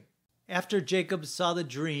Jacob? After Jacob saw the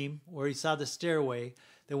dream where he saw the stairway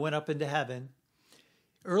that went up into heaven,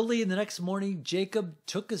 early in the next morning, Jacob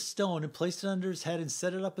took a stone and placed it under his head and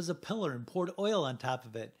set it up as a pillar and poured oil on top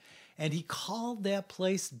of it. And he called that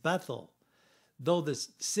place Bethel, though the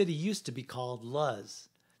city used to be called Luz.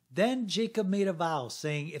 Then Jacob made a vow,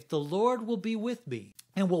 saying, if the Lord will be with me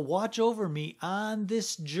and will watch over me on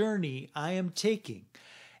this journey I am taking,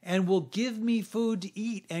 and will give me food to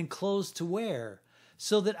eat and clothes to wear,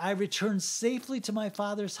 so that I return safely to my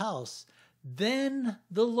father's house, then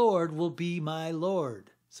the Lord will be my Lord.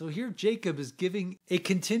 So here Jacob is giving a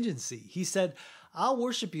contingency. He said, I'll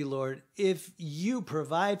worship you, Lord, if you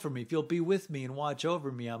provide for me, if you'll be with me and watch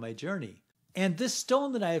over me on my journey. And this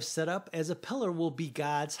stone that I have set up as a pillar will be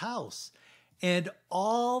God's house. And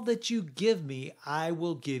all that you give me, I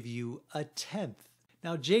will give you a tenth.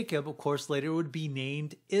 Now Jacob, of course, later would be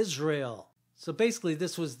named Israel. So basically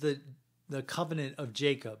this was the covenant of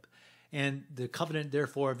Jacob, and the covenant,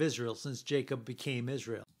 therefore, of Israel, since Jacob became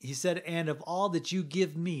Israel. He said, and of all that you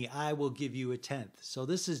give me, I will give you a tenth. So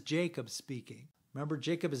this is Jacob speaking. Remember,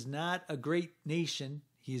 Jacob is not a great nation.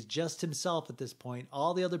 He is just himself at this point.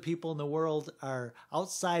 All the other people in the world are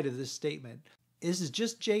outside of this statement. This is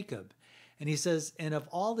just Jacob. And he says, and of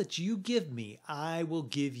all that you give me, I will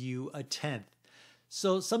give you a tenth.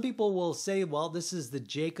 So some people will say, well, this is the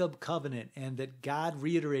Jacob covenant and that God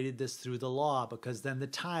reiterated this through the law because then the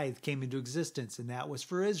tithe came into existence and that was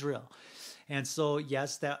for Israel. And so,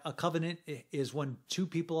 yes, that a covenant is when two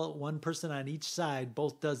people, one person on each side,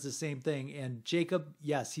 both does the same thing. And Jacob,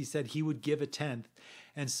 yes, he said he would give a tenth.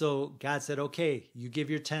 And so God said, okay, you give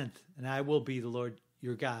your tenth and I will be the Lord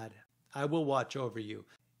your God. I will watch over you.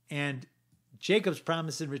 And Jacob's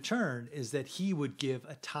promise in return is that he would give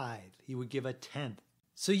a tithe. He would give a tenth.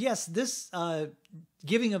 So yes, this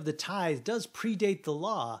giving of the tithe does predate the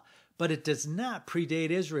law, but it does not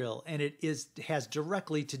predate Israel, and it has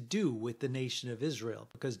directly to do with the nation of Israel,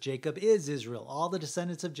 because Jacob is Israel. All the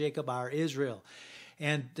descendants of Jacob are Israel.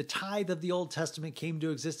 And the tithe of the Old Testament came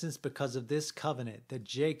to existence because of this covenant that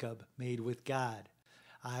Jacob made with God.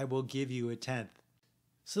 I will give you a tenth.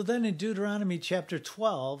 So then in Deuteronomy chapter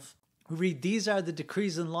 12, we read, these are the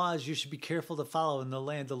decrees and laws you should be careful to follow in the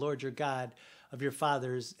land the Lord your God of your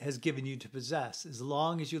fathers has given you to possess, as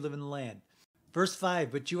long as you live in the land. Verse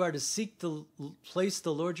 5, but you are to seek the place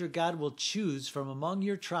the Lord your God will choose from among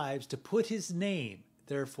your tribes to put his name,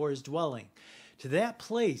 therefore his dwelling. To that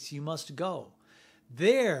place you must go.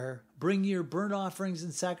 There bring your burnt offerings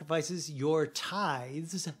and sacrifices, your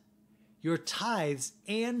tithes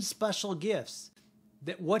and special gifts,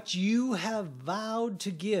 that what you have vowed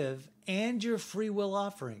to give, and your free will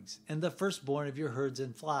offerings, and the firstborn of your herds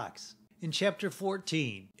and flocks. In chapter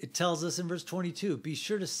 14, it tells us in verse 22, be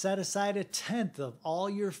sure to set aside a tenth of all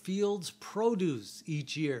your field's produce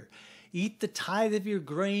each year. Eat the tithe of your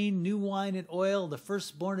grain, new wine and oil, the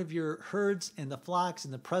firstborn of your herds and the flocks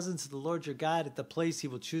in the presence of the Lord your God at the place he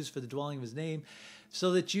will choose for the dwelling of his name,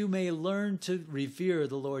 so that you may learn to revere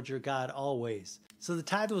the Lord your God always. So the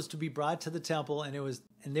tithe was to be brought to the temple, and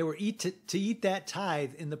they were to eat that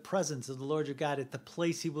tithe in the presence of the Lord your God at the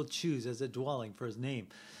place he will choose as a dwelling for his name.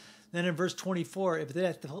 Then in verse 24,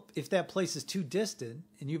 if that place is too distant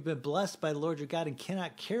and you've been blessed by the Lord your God and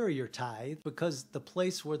cannot carry your tithe because the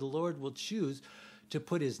place where the Lord will choose to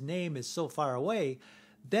put his name is so far away,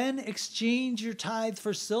 then exchange your tithe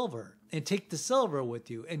for silver and take the silver with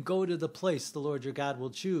you and go to the place the Lord your God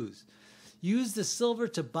will choose. Use the silver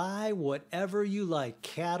to buy whatever you like,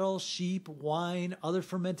 cattle, sheep, wine, other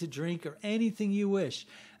fermented drink, or anything you wish.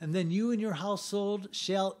 And then you and your household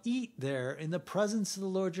shall eat there in the presence of the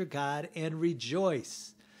Lord your God and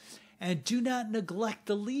rejoice. And do not neglect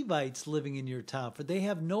the Levites living in your town, for they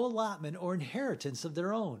have no allotment or inheritance of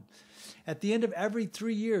their own. At the end of every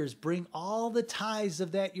 3 years, bring all the tithes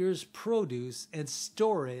of that year's produce and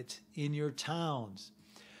store it in your towns,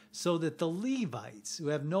 so that the Levites, who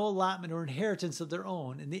have no allotment or inheritance of their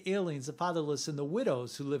own, and the aliens, the fatherless, and the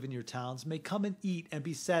widows who live in your towns may come and eat and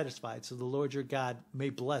be satisfied, so the Lord your God may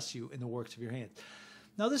bless you in the works of your hands.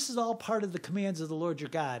 Now this is all part of the commands of the Lord your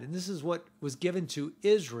God, and this is what was given to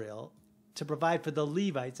Israel to provide for the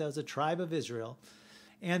Levites. That was a tribe of Israel,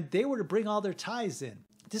 and they were to bring all their tithes in.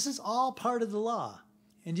 This is all part of the law.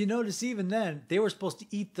 And you notice even then, they were supposed to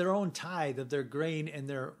eat their own tithe of their grain and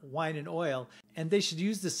their wine and oil, and they should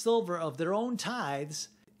use the silver of their own tithes,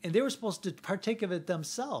 and they were supposed to partake of it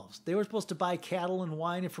themselves. They were supposed to buy cattle and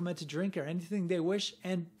wine and fermented drink or anything they wish,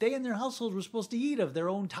 and they and their household were supposed to eat of their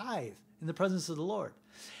own tithe in the presence of the Lord.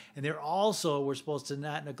 And they also were supposed to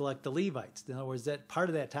not neglect the Levites. In other words, that part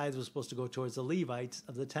of that tithe was supposed to go towards the Levites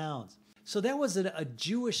of the towns. So that was a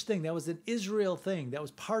Jewish thing. That was an Israel thing. That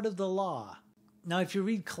was part of the law. Now, if you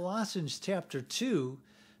read Colossians chapter 2,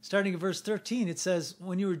 starting at verse 13, it says,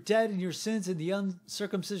 when you were dead in your sins and the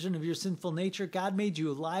uncircumcision of your sinful nature, God made you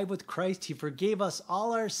alive with Christ. He forgave us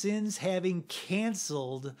all our sins, having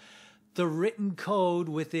canceled the written code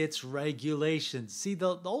with its regulations. See,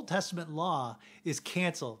 the Old Testament law is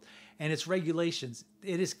canceled, and its regulations,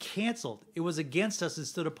 it is canceled. It was against us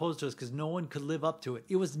instead of opposed to us because no one could live up to it.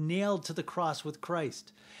 It was nailed to the cross with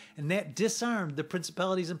Christ. And that disarmed the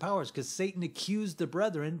principalities and powers because Satan accused the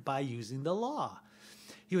brethren by using the law.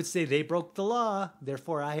 He would say, they broke the law,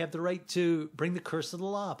 therefore I have the right to bring the curse of the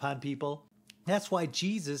law upon people. That's why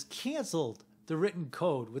Jesus canceled the written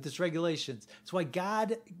code with its regulations. That's why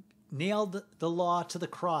God nailed the law to the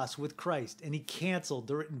cross with Christ, and he canceled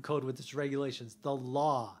the written code with its regulations, the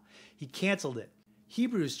law. He canceled it.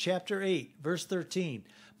 Hebrews chapter 8, verse 13.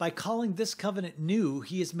 By calling this covenant new,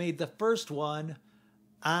 he has made the first one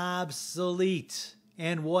obsolete.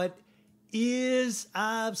 And what is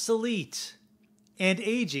obsolete and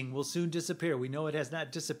aging will soon disappear. We know it has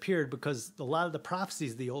not disappeared because a lot of the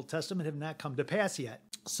prophecies of the Old Testament have not come to pass yet.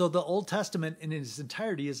 So the Old Testament in its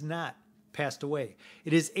entirety is not passed away.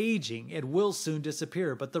 It is aging and will soon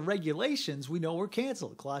disappear, but the regulations we know were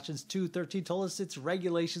canceled. Colossians 2:13 told us its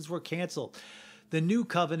regulations were canceled. The new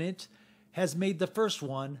covenant has made the first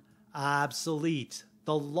one obsolete.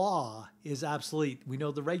 The law is obsolete. We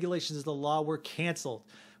know the regulations of the law were canceled.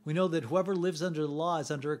 We know that whoever lives under the law is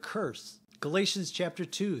under a curse. Galatians chapter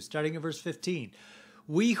 2, starting at verse 15.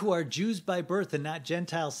 We who are Jews by birth and not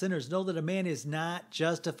Gentile sinners know that a man is not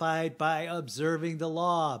justified by observing the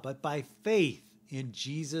law, but by faith in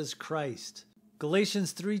Jesus Christ.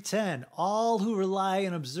 Galatians 3:10. All who rely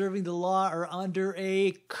on observing the law are under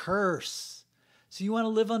a curse. So you want to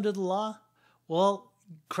live under the law? Well,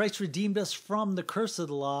 Christ redeemed us from the curse of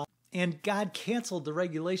the law, and God canceled the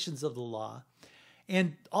regulations of the law.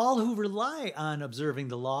 And all who rely on observing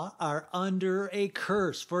the law are under a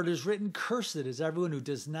curse. For it is written, cursed is everyone who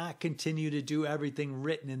does not continue to do everything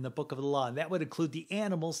written in the book of the law. And that would include the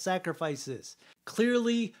animal sacrifices.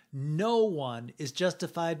 Clearly, no one is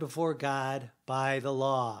justified before God by the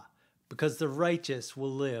law, because the righteous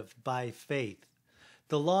will live by faith.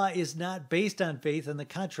 The law is not based on faith. On the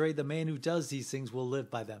contrary, the man who does these things will live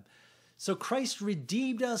by them. So Christ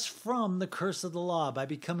redeemed us from the curse of the law by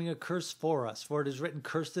becoming a curse for us. For it is written,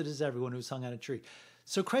 cursed is everyone who's hung on a tree.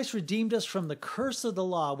 So Christ redeemed us from the curse of the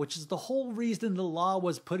law, which is the whole reason the law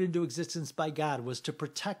was put into existence by God, was to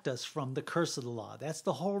protect us from the curse of the law. That's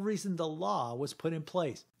the whole reason the law was put in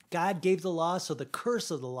place. God gave the law so the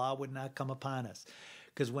curse of the law would not come upon us.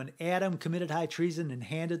 Because when Adam committed high treason and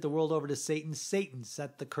handed the world over to Satan, Satan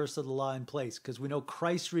set the curse of the law in place. Because we know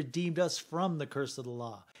Christ redeemed us from the curse of the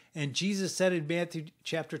law. And Jesus said in Matthew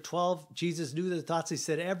chapter 12, Jesus knew the thoughts. He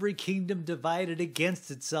said, every kingdom divided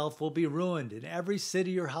against itself will be ruined, and every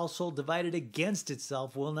city or household divided against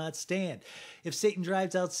itself will not stand. If Satan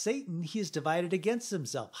drives out Satan, he is divided against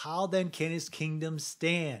himself. How then can his kingdom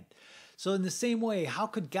stand? So in the same way, how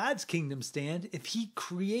could God's kingdom stand if he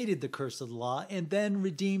created the curse of the law and then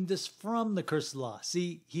redeemed us from the curse of the law?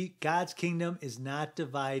 See, God's kingdom is not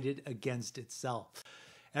divided against itself.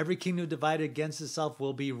 Every kingdom divided against itself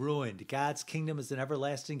will be ruined. God's kingdom is an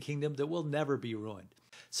everlasting kingdom that will never be ruined.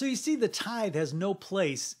 So you see, the tithe has no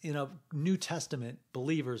place in a New Testament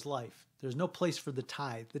believer's life. There's no place for the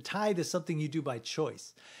tithe. The tithe is something you do by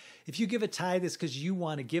choice. If you give a tithe, it's because you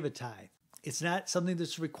want to give a tithe. It's not something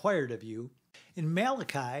that's required of you. In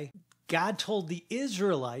Malachi, God told the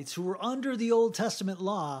Israelites who were under the Old Testament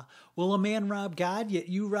law, will a man rob God? Yet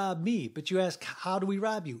you rob me. But you ask, how do we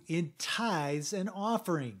rob you? In tithes and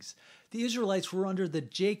offerings. The Israelites were under the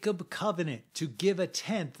Jacob covenant to give a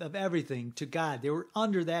tenth of everything to God. They were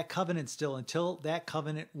under that covenant still until that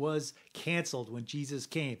covenant was canceled when Jesus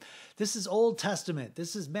came. This is Old Testament.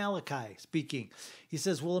 This is Malachi speaking. He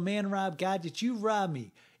says, will a man rob God? Yet you rob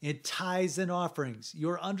me. In tithes and offerings, you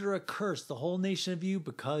are under a curse, the whole nation of you,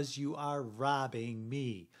 because you are robbing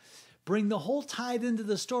me. Bring the whole tithe into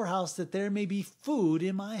the storehouse, that there may be food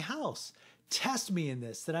in my house. Test me in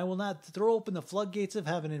this, that I will not throw open the floodgates of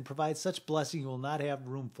heaven and provide such blessing you will not have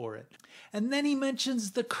room for it. And then he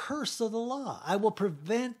mentions the curse of the law. I will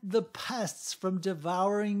prevent the pests from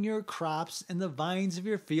devouring your crops and the vines of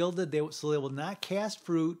your field, so they will not cast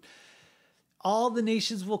fruit. All the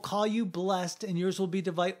nations will call you blessed, and yours will be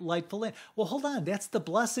delightful land. Well, hold on. That's the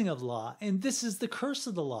blessing of law, and this is the curse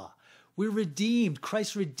of the law. We're redeemed.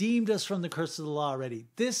 Christ redeemed us from the curse of the law already.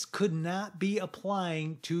 This could not be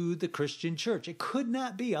applying to the Christian church. It could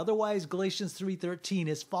not be. Otherwise, Galatians 3:13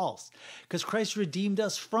 is false, because Christ redeemed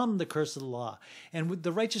us from the curse of the law. And with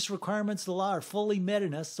the righteous requirements of the law are fully met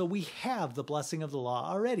in us, so we have the blessing of the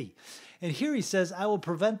law already. And here he says, I will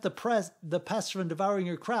prevent the pests from devouring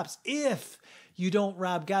your crops if you don't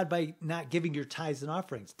rob God by not giving your tithes and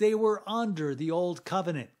offerings. They were under the old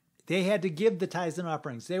covenant. They had to give the tithes and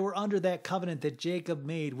offerings. They were under that covenant that Jacob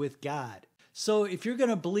made with God. So if you're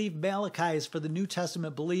going to believe Malachi is for the New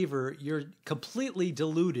Testament believer, you're completely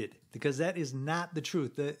deluded, because that is not the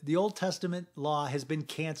truth. The Old Testament law has been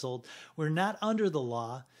canceled. We're not under the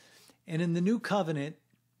law. And in the New Covenant,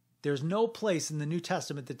 there's no place in the New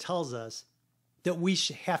Testament that tells us that we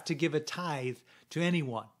have to give a tithe to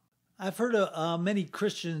anyone. I've heard many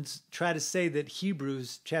Christians try to say that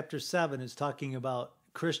Hebrews chapter 7 is talking about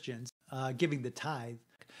Christians giving the tithe.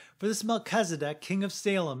 For this Melchizedek, king of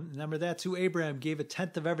Salem, remember that's who Abraham gave a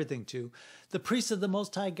tenth of everything to, the priest of the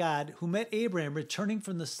Most High God, who met Abraham returning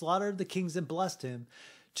from the slaughter of the kings and blessed him,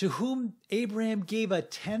 to whom Abraham gave a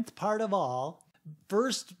tenth part of all,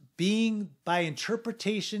 first being by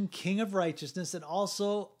interpretation king of righteousness, and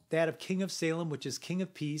also that of king of Salem, which is king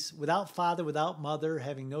of peace, without father, without mother,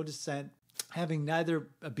 having no descent, having neither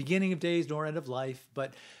a beginning of days nor end of life,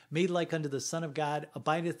 but made like unto the Son of God,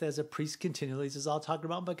 abideth as a priest continually. This is all talking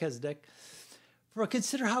about Melchizedek. For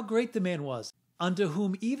consider how great the man was, unto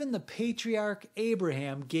whom even the patriarch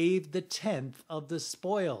Abraham gave the tenth of the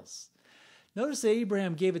spoils. Notice that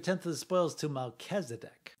Abraham gave a tenth of the spoils to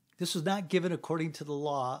Melchizedek. This was not given according to the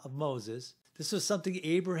law of Moses. This was something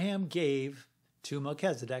Abraham gave to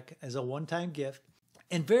Melchizedek as a one-time gift.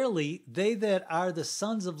 And verily, they that are the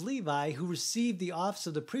sons of Levi who receive the office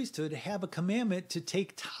of the priesthood have a commandment to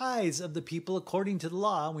take tithes of the people according to the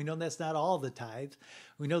law. We know that's not all the tithe.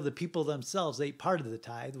 We know the people themselves ate part of the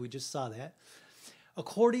tithe. We just saw that.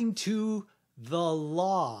 According to the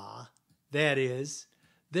law, that is,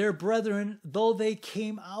 their brethren, though they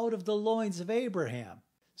came out of the loins of Abraham.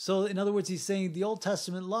 So in other words, he's saying the Old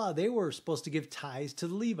Testament law, they were supposed to give tithes to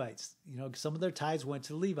the Levites. Some of their tithes went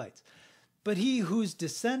to the Levites. But he whose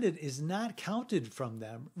descendant is not counted from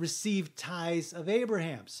them received tithes of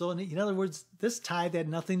Abraham. So in other words, this tithe had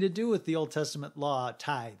nothing to do with the Old Testament law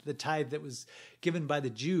tithe, the tithe that was given by the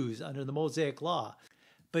Jews under the Mosaic law.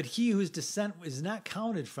 But he whose descent is not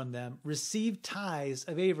counted from them received tithes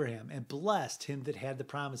of Abraham and blessed him that had the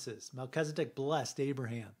promises. Melchizedek blessed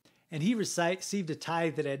Abraham. And he received a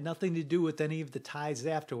tithe that had nothing to do with any of the tithes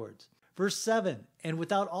afterwards. Verse 7, and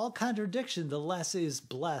without all contradiction, the less is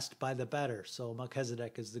blessed by the better. So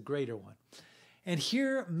Melchizedek is the greater one. And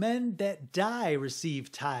here men that die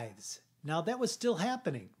receive tithes. Now that was still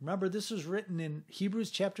happening. Remember, this was written in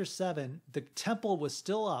Hebrews chapter 7. The temple was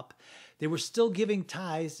still up. They were still giving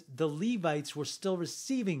tithes. The Levites were still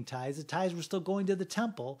receiving tithes. The tithes were still going to the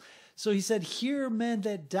temple. So he said, here men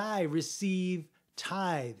that die receive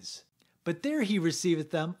tithes. But there he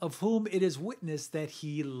receiveth them, of whom it is witness that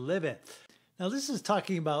he liveth. Now this is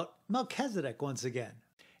talking about Melchizedek once again.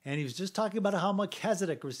 And he was just talking about how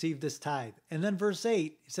Melchizedek received this tithe. And then verse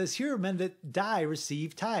 8, it says, here men that die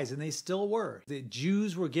receive tithes, and they still were. The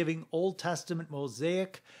Jews were giving Old Testament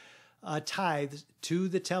Mosaic tithes to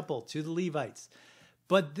the temple, to the Levites.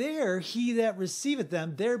 But there he that receiveth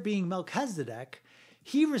them, there being Melchizedek,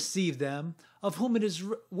 he received them, of whom it is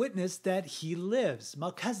witnessed that he lives.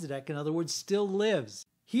 Melchizedek, in other words, still lives.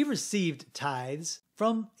 He received tithes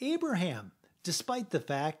from Abraham, despite the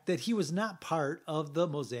fact that he was not part of the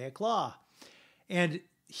Mosaic law. And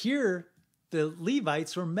here, the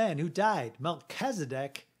Levites were men who died.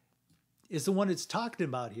 Melchizedek is the one it's talking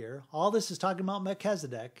about here. All this is talking about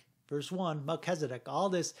Melchizedek. Verse 1, Melchizedek, all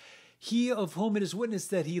this, he of whom it is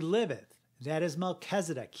witnessed that he liveth. That is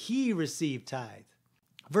Melchizedek. He received tithe.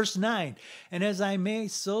 Verse 9, and as I may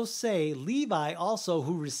so say, Levi also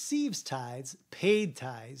who receives tithes, paid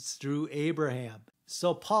tithes through Abraham.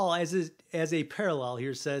 So Paul, as a parallel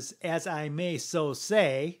here, says, as I may so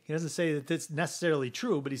say. He doesn't say that that's necessarily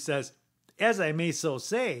true, but he says, as I may so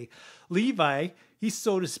say, Levi, he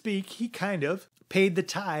so to speak, he kind of paid the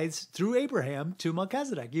tithes through Abraham to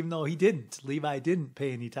Melchizedek, even though he didn't. Levi didn't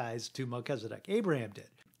pay any tithes to Melchizedek. Abraham did.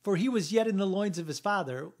 For he was yet in the loins of his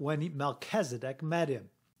father when Melchizedek met him.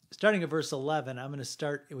 Starting at verse 11, I'm going to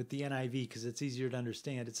start with the NIV because it's easier to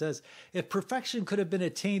understand. It says, if perfection could have been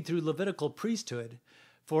attained through Levitical priesthood,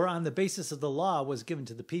 for on the basis of the law was given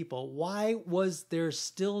to the people, why was there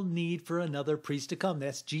still need for another priest to come?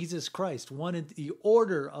 That's Jesus Christ, one in the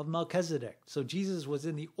order of Melchizedek. So Jesus was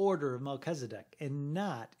in the order of Melchizedek and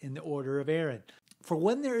not in the order of Aaron. For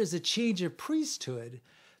when there is a change of priesthood,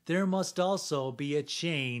 there must also be a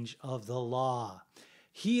change of the law.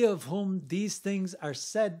 He of whom these things are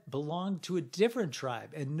said belonged to a different tribe,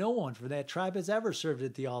 and no one from that tribe has ever served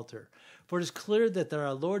at the altar. For it is clear that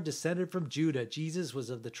our Lord descended from Judah. Jesus was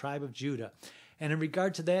of the tribe of Judah. And in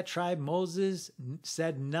regard to that tribe, Moses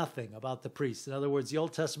said nothing about the priests. In other words, the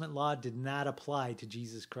Old Testament law did not apply to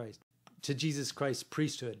Jesus Christ's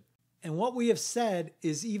priesthood. And what we have said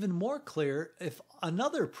is even more clear if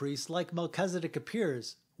another priest like Melchizedek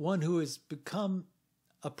appears, one who has become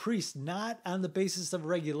a priest not on the basis of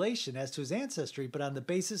regulation as to his ancestry, but on the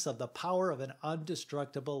basis of the power of an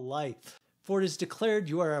indestructible life. For it is declared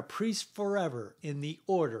you are a priest forever in the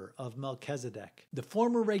order of Melchizedek. The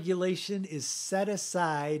former regulation is set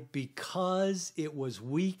aside because it was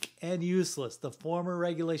weak and useless. The former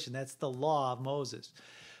regulation, that's the law of Moses.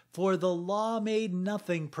 For the law made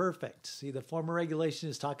nothing perfect. See, the former regulation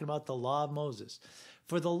is talking about the law of Moses.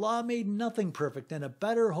 For the law made nothing perfect, and a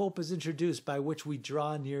better hope is introduced by which we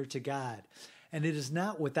draw near to God. And it is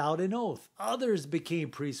not without an oath. Others became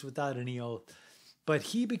priests without any oath. But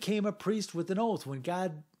he became a priest with an oath when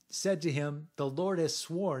God said to him, the Lord has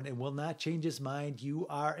sworn and will not change his mind. You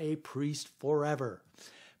are a priest forever.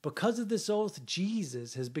 Because of this oath,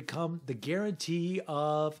 Jesus has become the guarantee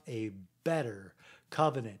of a better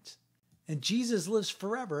covenant. And Jesus lives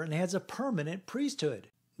forever and has a permanent priesthood.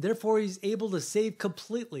 Therefore, he's able to save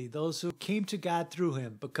completely those who came to God through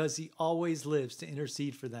him because he always lives to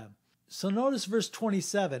intercede for them. So notice verse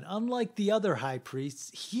 27. Unlike the other high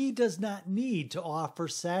priests, he does not need to offer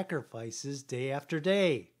sacrifices day after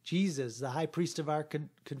day. Jesus, the high priest of our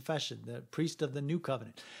confession, the priest of the new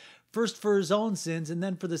covenant, first for his own sins and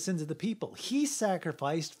then for the sins of the people. He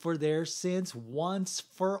sacrificed for their sins once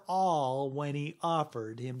for all when he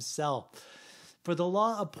offered himself. For the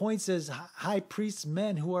law appoints as high priests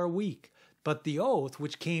men who are weak, but the oath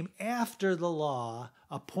which came after the law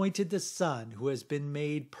appointed the Son who has been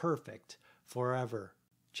made perfect forever.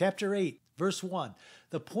 Chapter 8, verse 1.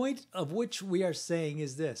 The point of which we are saying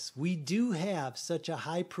is this: we do have such a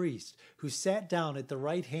high priest who sat down at the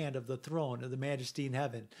right hand of the throne of the majesty in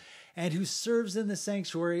heaven, and who serves in the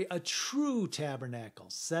sanctuary, a true tabernacle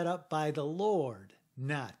set up by the Lord,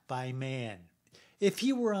 not by man. If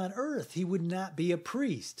he were on earth, he would not be a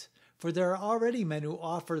priest, for there are already men who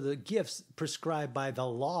offer the gifts prescribed by the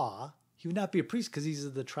law. He would not be a priest because he's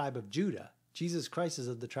of the tribe of Judah. Jesus Christ is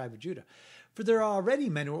of the tribe of Judah. For there are already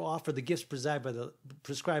men who offer the gifts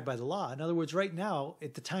prescribed by the law. In other words, right now,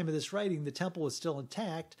 at the time of this writing, the temple was still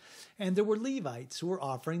intact, and there were Levites who were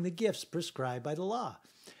offering the gifts prescribed by the law.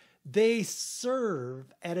 They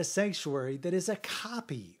serve at a sanctuary that is a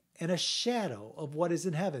copy and a shadow of what is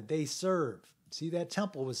in heaven. They serve. See, that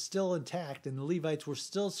temple was still intact, and the Levites were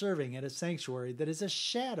still serving at a sanctuary that is a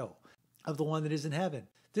shadow of the one that is in heaven.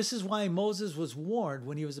 This is why Moses was warned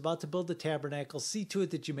when he was about to build the tabernacle, see to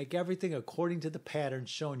it that you make everything according to the pattern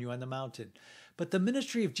shown you on the mountain. But the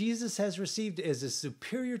ministry of Jesus has received as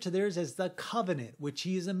superior to theirs as the covenant, which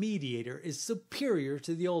he is a mediator, is superior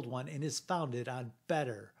to the old one and is founded on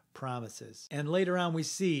better promises. And later on we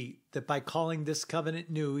see that by calling this covenant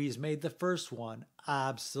new, he's made the first one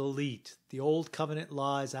obsolete. The old covenant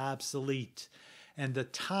law is obsolete, and the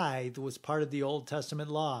tithe was part of the Old Testament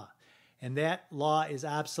law. And that law is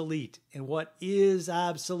obsolete. And what is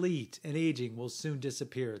obsolete and aging will soon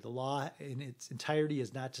disappear. The law in its entirety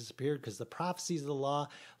has not disappeared because the prophecies of the law,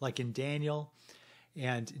 like in Daniel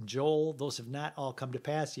and in Joel, those have not all come to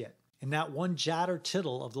pass yet. And not one jot or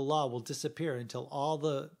tittle of the law will disappear until all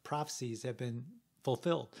the prophecies have been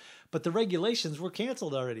fulfilled. But the regulations were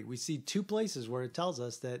canceled already. We see two places where it tells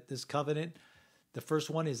us that this covenant, the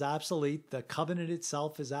first one is obsolete. The covenant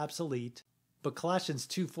itself is obsolete. But Colossians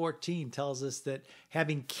 2:14 tells us that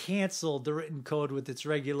having canceled the written code with its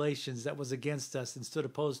regulations that was against us and stood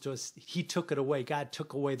opposed to us, he took it away. God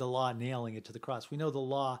took away the law, nailing it to the cross. We know the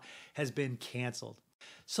law has been canceled.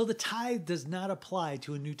 So the tithe does not apply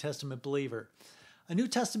to a New Testament believer. A New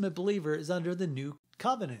Testament believer is under the new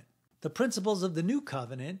covenant. The principles of the new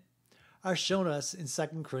covenant are shown us in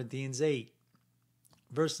 2 Corinthians 8.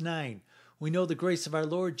 Verse 9. We know the grace of our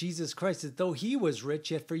Lord Jesus Christ, that though he was rich,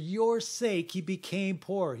 yet for your sake he became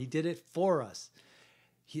poor. He did it for us.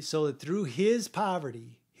 So that through his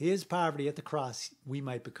poverty at the cross, we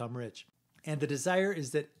might become rich. And the desire is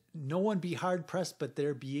that no one be hard-pressed, but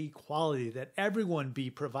there be equality, that everyone be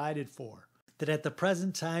provided for. That at the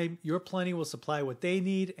present time, your plenty will supply what they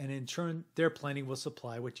need, and in turn, their plenty will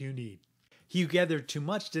supply what you need. He who gathered too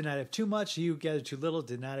much did not have too much. He who gathered too little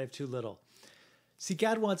did not have too little. See,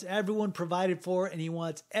 God wants everyone provided for, and he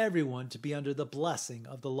wants everyone to be under the blessing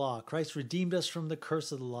of the law. Christ redeemed us from the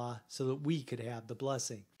curse of the law so that we could have the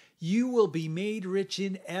blessing. You will be made rich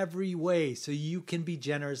in every way so you can be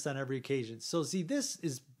generous on every occasion. So see, this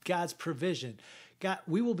is God's provision.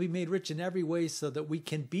 We will be made rich in every way so that we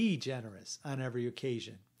can be generous on every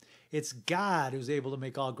occasion. It's God who's able to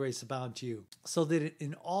make all grace abound to you, so that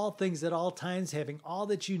in all things at all times, having all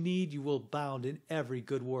that you need, you will abound in every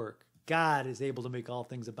good work. God is able to make all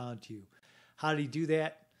things abound to you. How did he do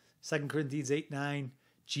that? 2 Corinthians 8:9,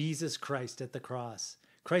 Jesus Christ at the cross.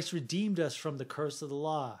 Christ redeemed us from the curse of the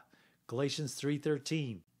law. Galatians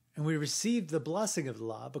 3:13. And we received the blessing of the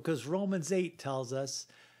law because Romans 8 tells us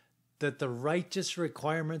that the righteous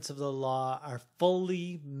requirements of the law are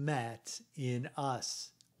fully met in us.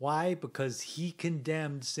 Why? Because he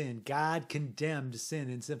condemned sin. God condemned sin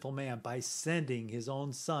and sinful man by sending his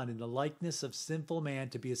own son in the likeness of sinful man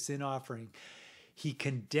to be a sin offering. He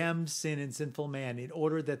condemned sin and sinful man in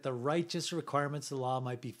order that the righteous requirements of the law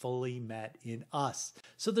might be fully met in us.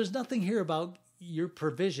 So there's nothing here about your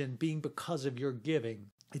provision being because of your giving.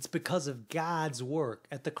 It's because of God's work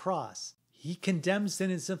at the cross. He condemned sin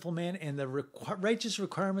and sinful man, and the righteous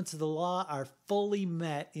requirements of the law are fully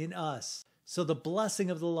met in us. So the blessing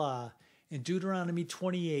of the law in Deuteronomy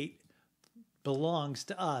 28 belongs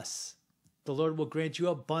to us. The Lord will grant you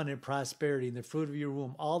abundant prosperity in the fruit of your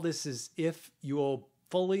womb. All this is if you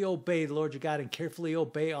fully obey the Lord your God and carefully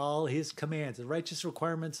obey all his commands. The righteous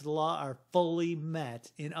requirements of the law are fully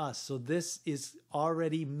met in us. So this is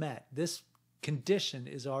already met. This condition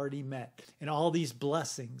is already met. And all these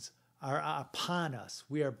blessings are upon us.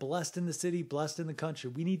 We are blessed in the city, blessed in the country.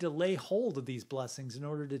 We need to lay hold of these blessings in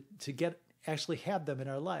order to actually have them in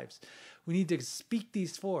our lives. We need to speak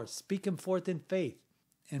these forth, speak them forth in faith,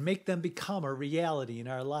 and make them become a reality in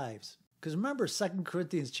our lives. Because remember 2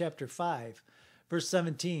 Corinthians chapter 5, verse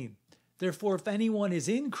 17. Therefore, if anyone is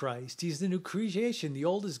in Christ, he's the new creation. The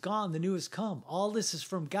old is gone, the new has come. All this is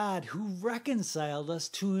from God, who reconciled us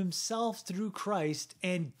to himself through Christ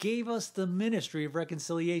and gave us the ministry of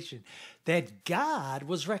reconciliation. That God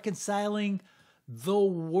was reconciling the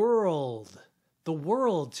world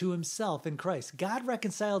to himself in Christ. God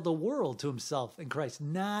reconciled the world to himself in Christ,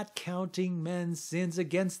 not counting men's sins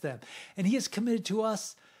against them. And he has committed to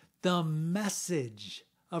us the message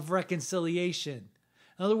of reconciliation.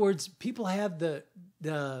 In other words, people have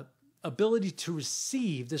the ability to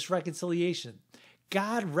receive this reconciliation.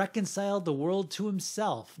 God reconciled the world to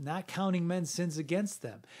himself, not counting men's sins against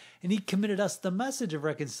them. And he committed us the message of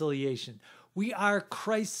reconciliation. We are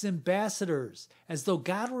Christ's ambassadors, as though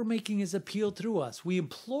God were making his appeal through us. We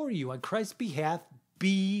implore you on Christ's behalf,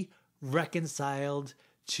 be reconciled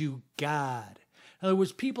to God. In other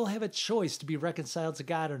words, people have a choice to be reconciled to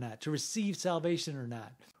God or not, to receive salvation or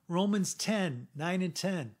not. Romans 10, 9 and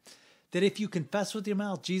 10, that if you confess with your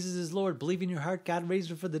mouth Jesus is Lord, believe in your heart God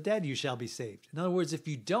raised him from the dead, you shall be saved. In other words, if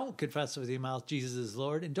you don't confess with your mouth Jesus is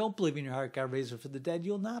Lord and don't believe in your heart God raised him from the dead,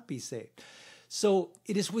 you'll not be saved. So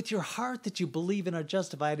it is with your heart that you believe and are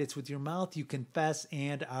justified. It's with your mouth you confess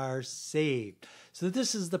and are saved. So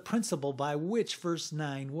this is the principle by which verse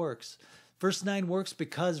 9 works. Verse 9 works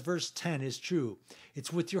because verse 10 is true.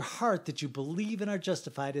 It's with your heart that you believe and are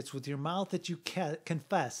justified. It's with your mouth that you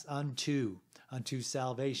confess unto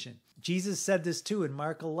salvation. Jesus said this too in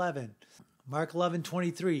Mark 11. Mark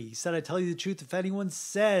 11:23. He said, I tell you the truth, if anyone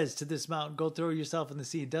says to this mountain, go throw yourself in the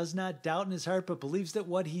sea, does not doubt in his heart, but believes that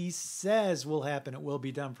what he says will happen, it will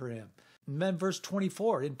be done for him. And then verse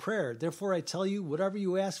 24 in prayer. Therefore I tell you, whatever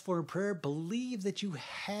you ask for in prayer, believe that you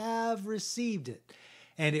have received it,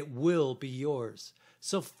 and it will be yours.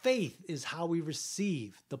 So faith is how we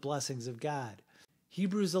receive the blessings of God.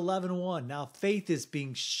 Hebrews 11:1. Now faith is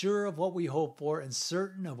being sure of what we hope for and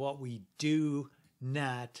certain of what we do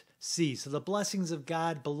not see. So the blessings of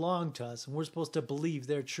God belong to us, and we're supposed to believe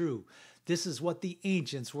they're true. This is what the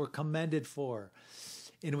ancients were commended for.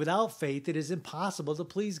 And without faith, it is impossible to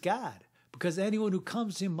please God, because anyone who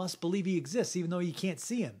comes to him must believe he exists, even though you can't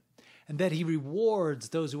see him, and that he rewards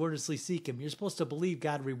those who earnestly seek him. You're supposed to believe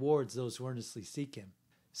God rewards those who earnestly seek him.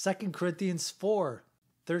 2 Corinthians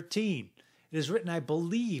 4:13. It is written, I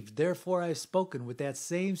believed, therefore I have spoken. With that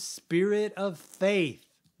same spirit of faith,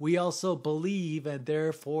 we also believe and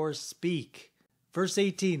therefore speak. Verse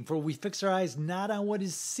 18, for we fix our eyes not on what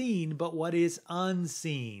is seen, but what is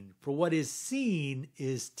unseen. For what is seen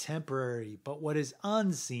is temporary, but what is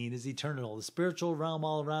unseen is eternal. The spiritual realm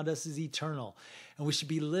all around us is eternal, and we should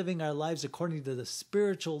be living our lives according to the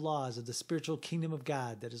spiritual laws of the spiritual kingdom of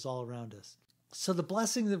God that is all around us. So the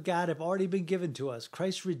blessings of God have already been given to us.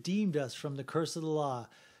 Christ redeemed us from the curse of the law.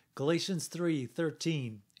 Galatians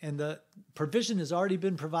 3:13. And the provision has already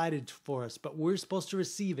been provided for us, but we're supposed to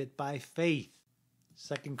receive it by faith.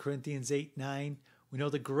 2 Corinthians 8:9. We know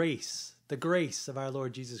the grace of our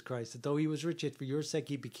Lord Jesus Christ, that though he was rich, yet for your sake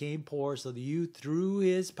he became poor, so that you through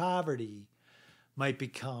his poverty might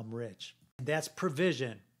become rich. And that's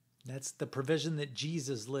provision. That's the provision that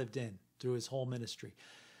Jesus lived in through his whole ministry.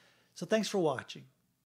 So thanks for watching.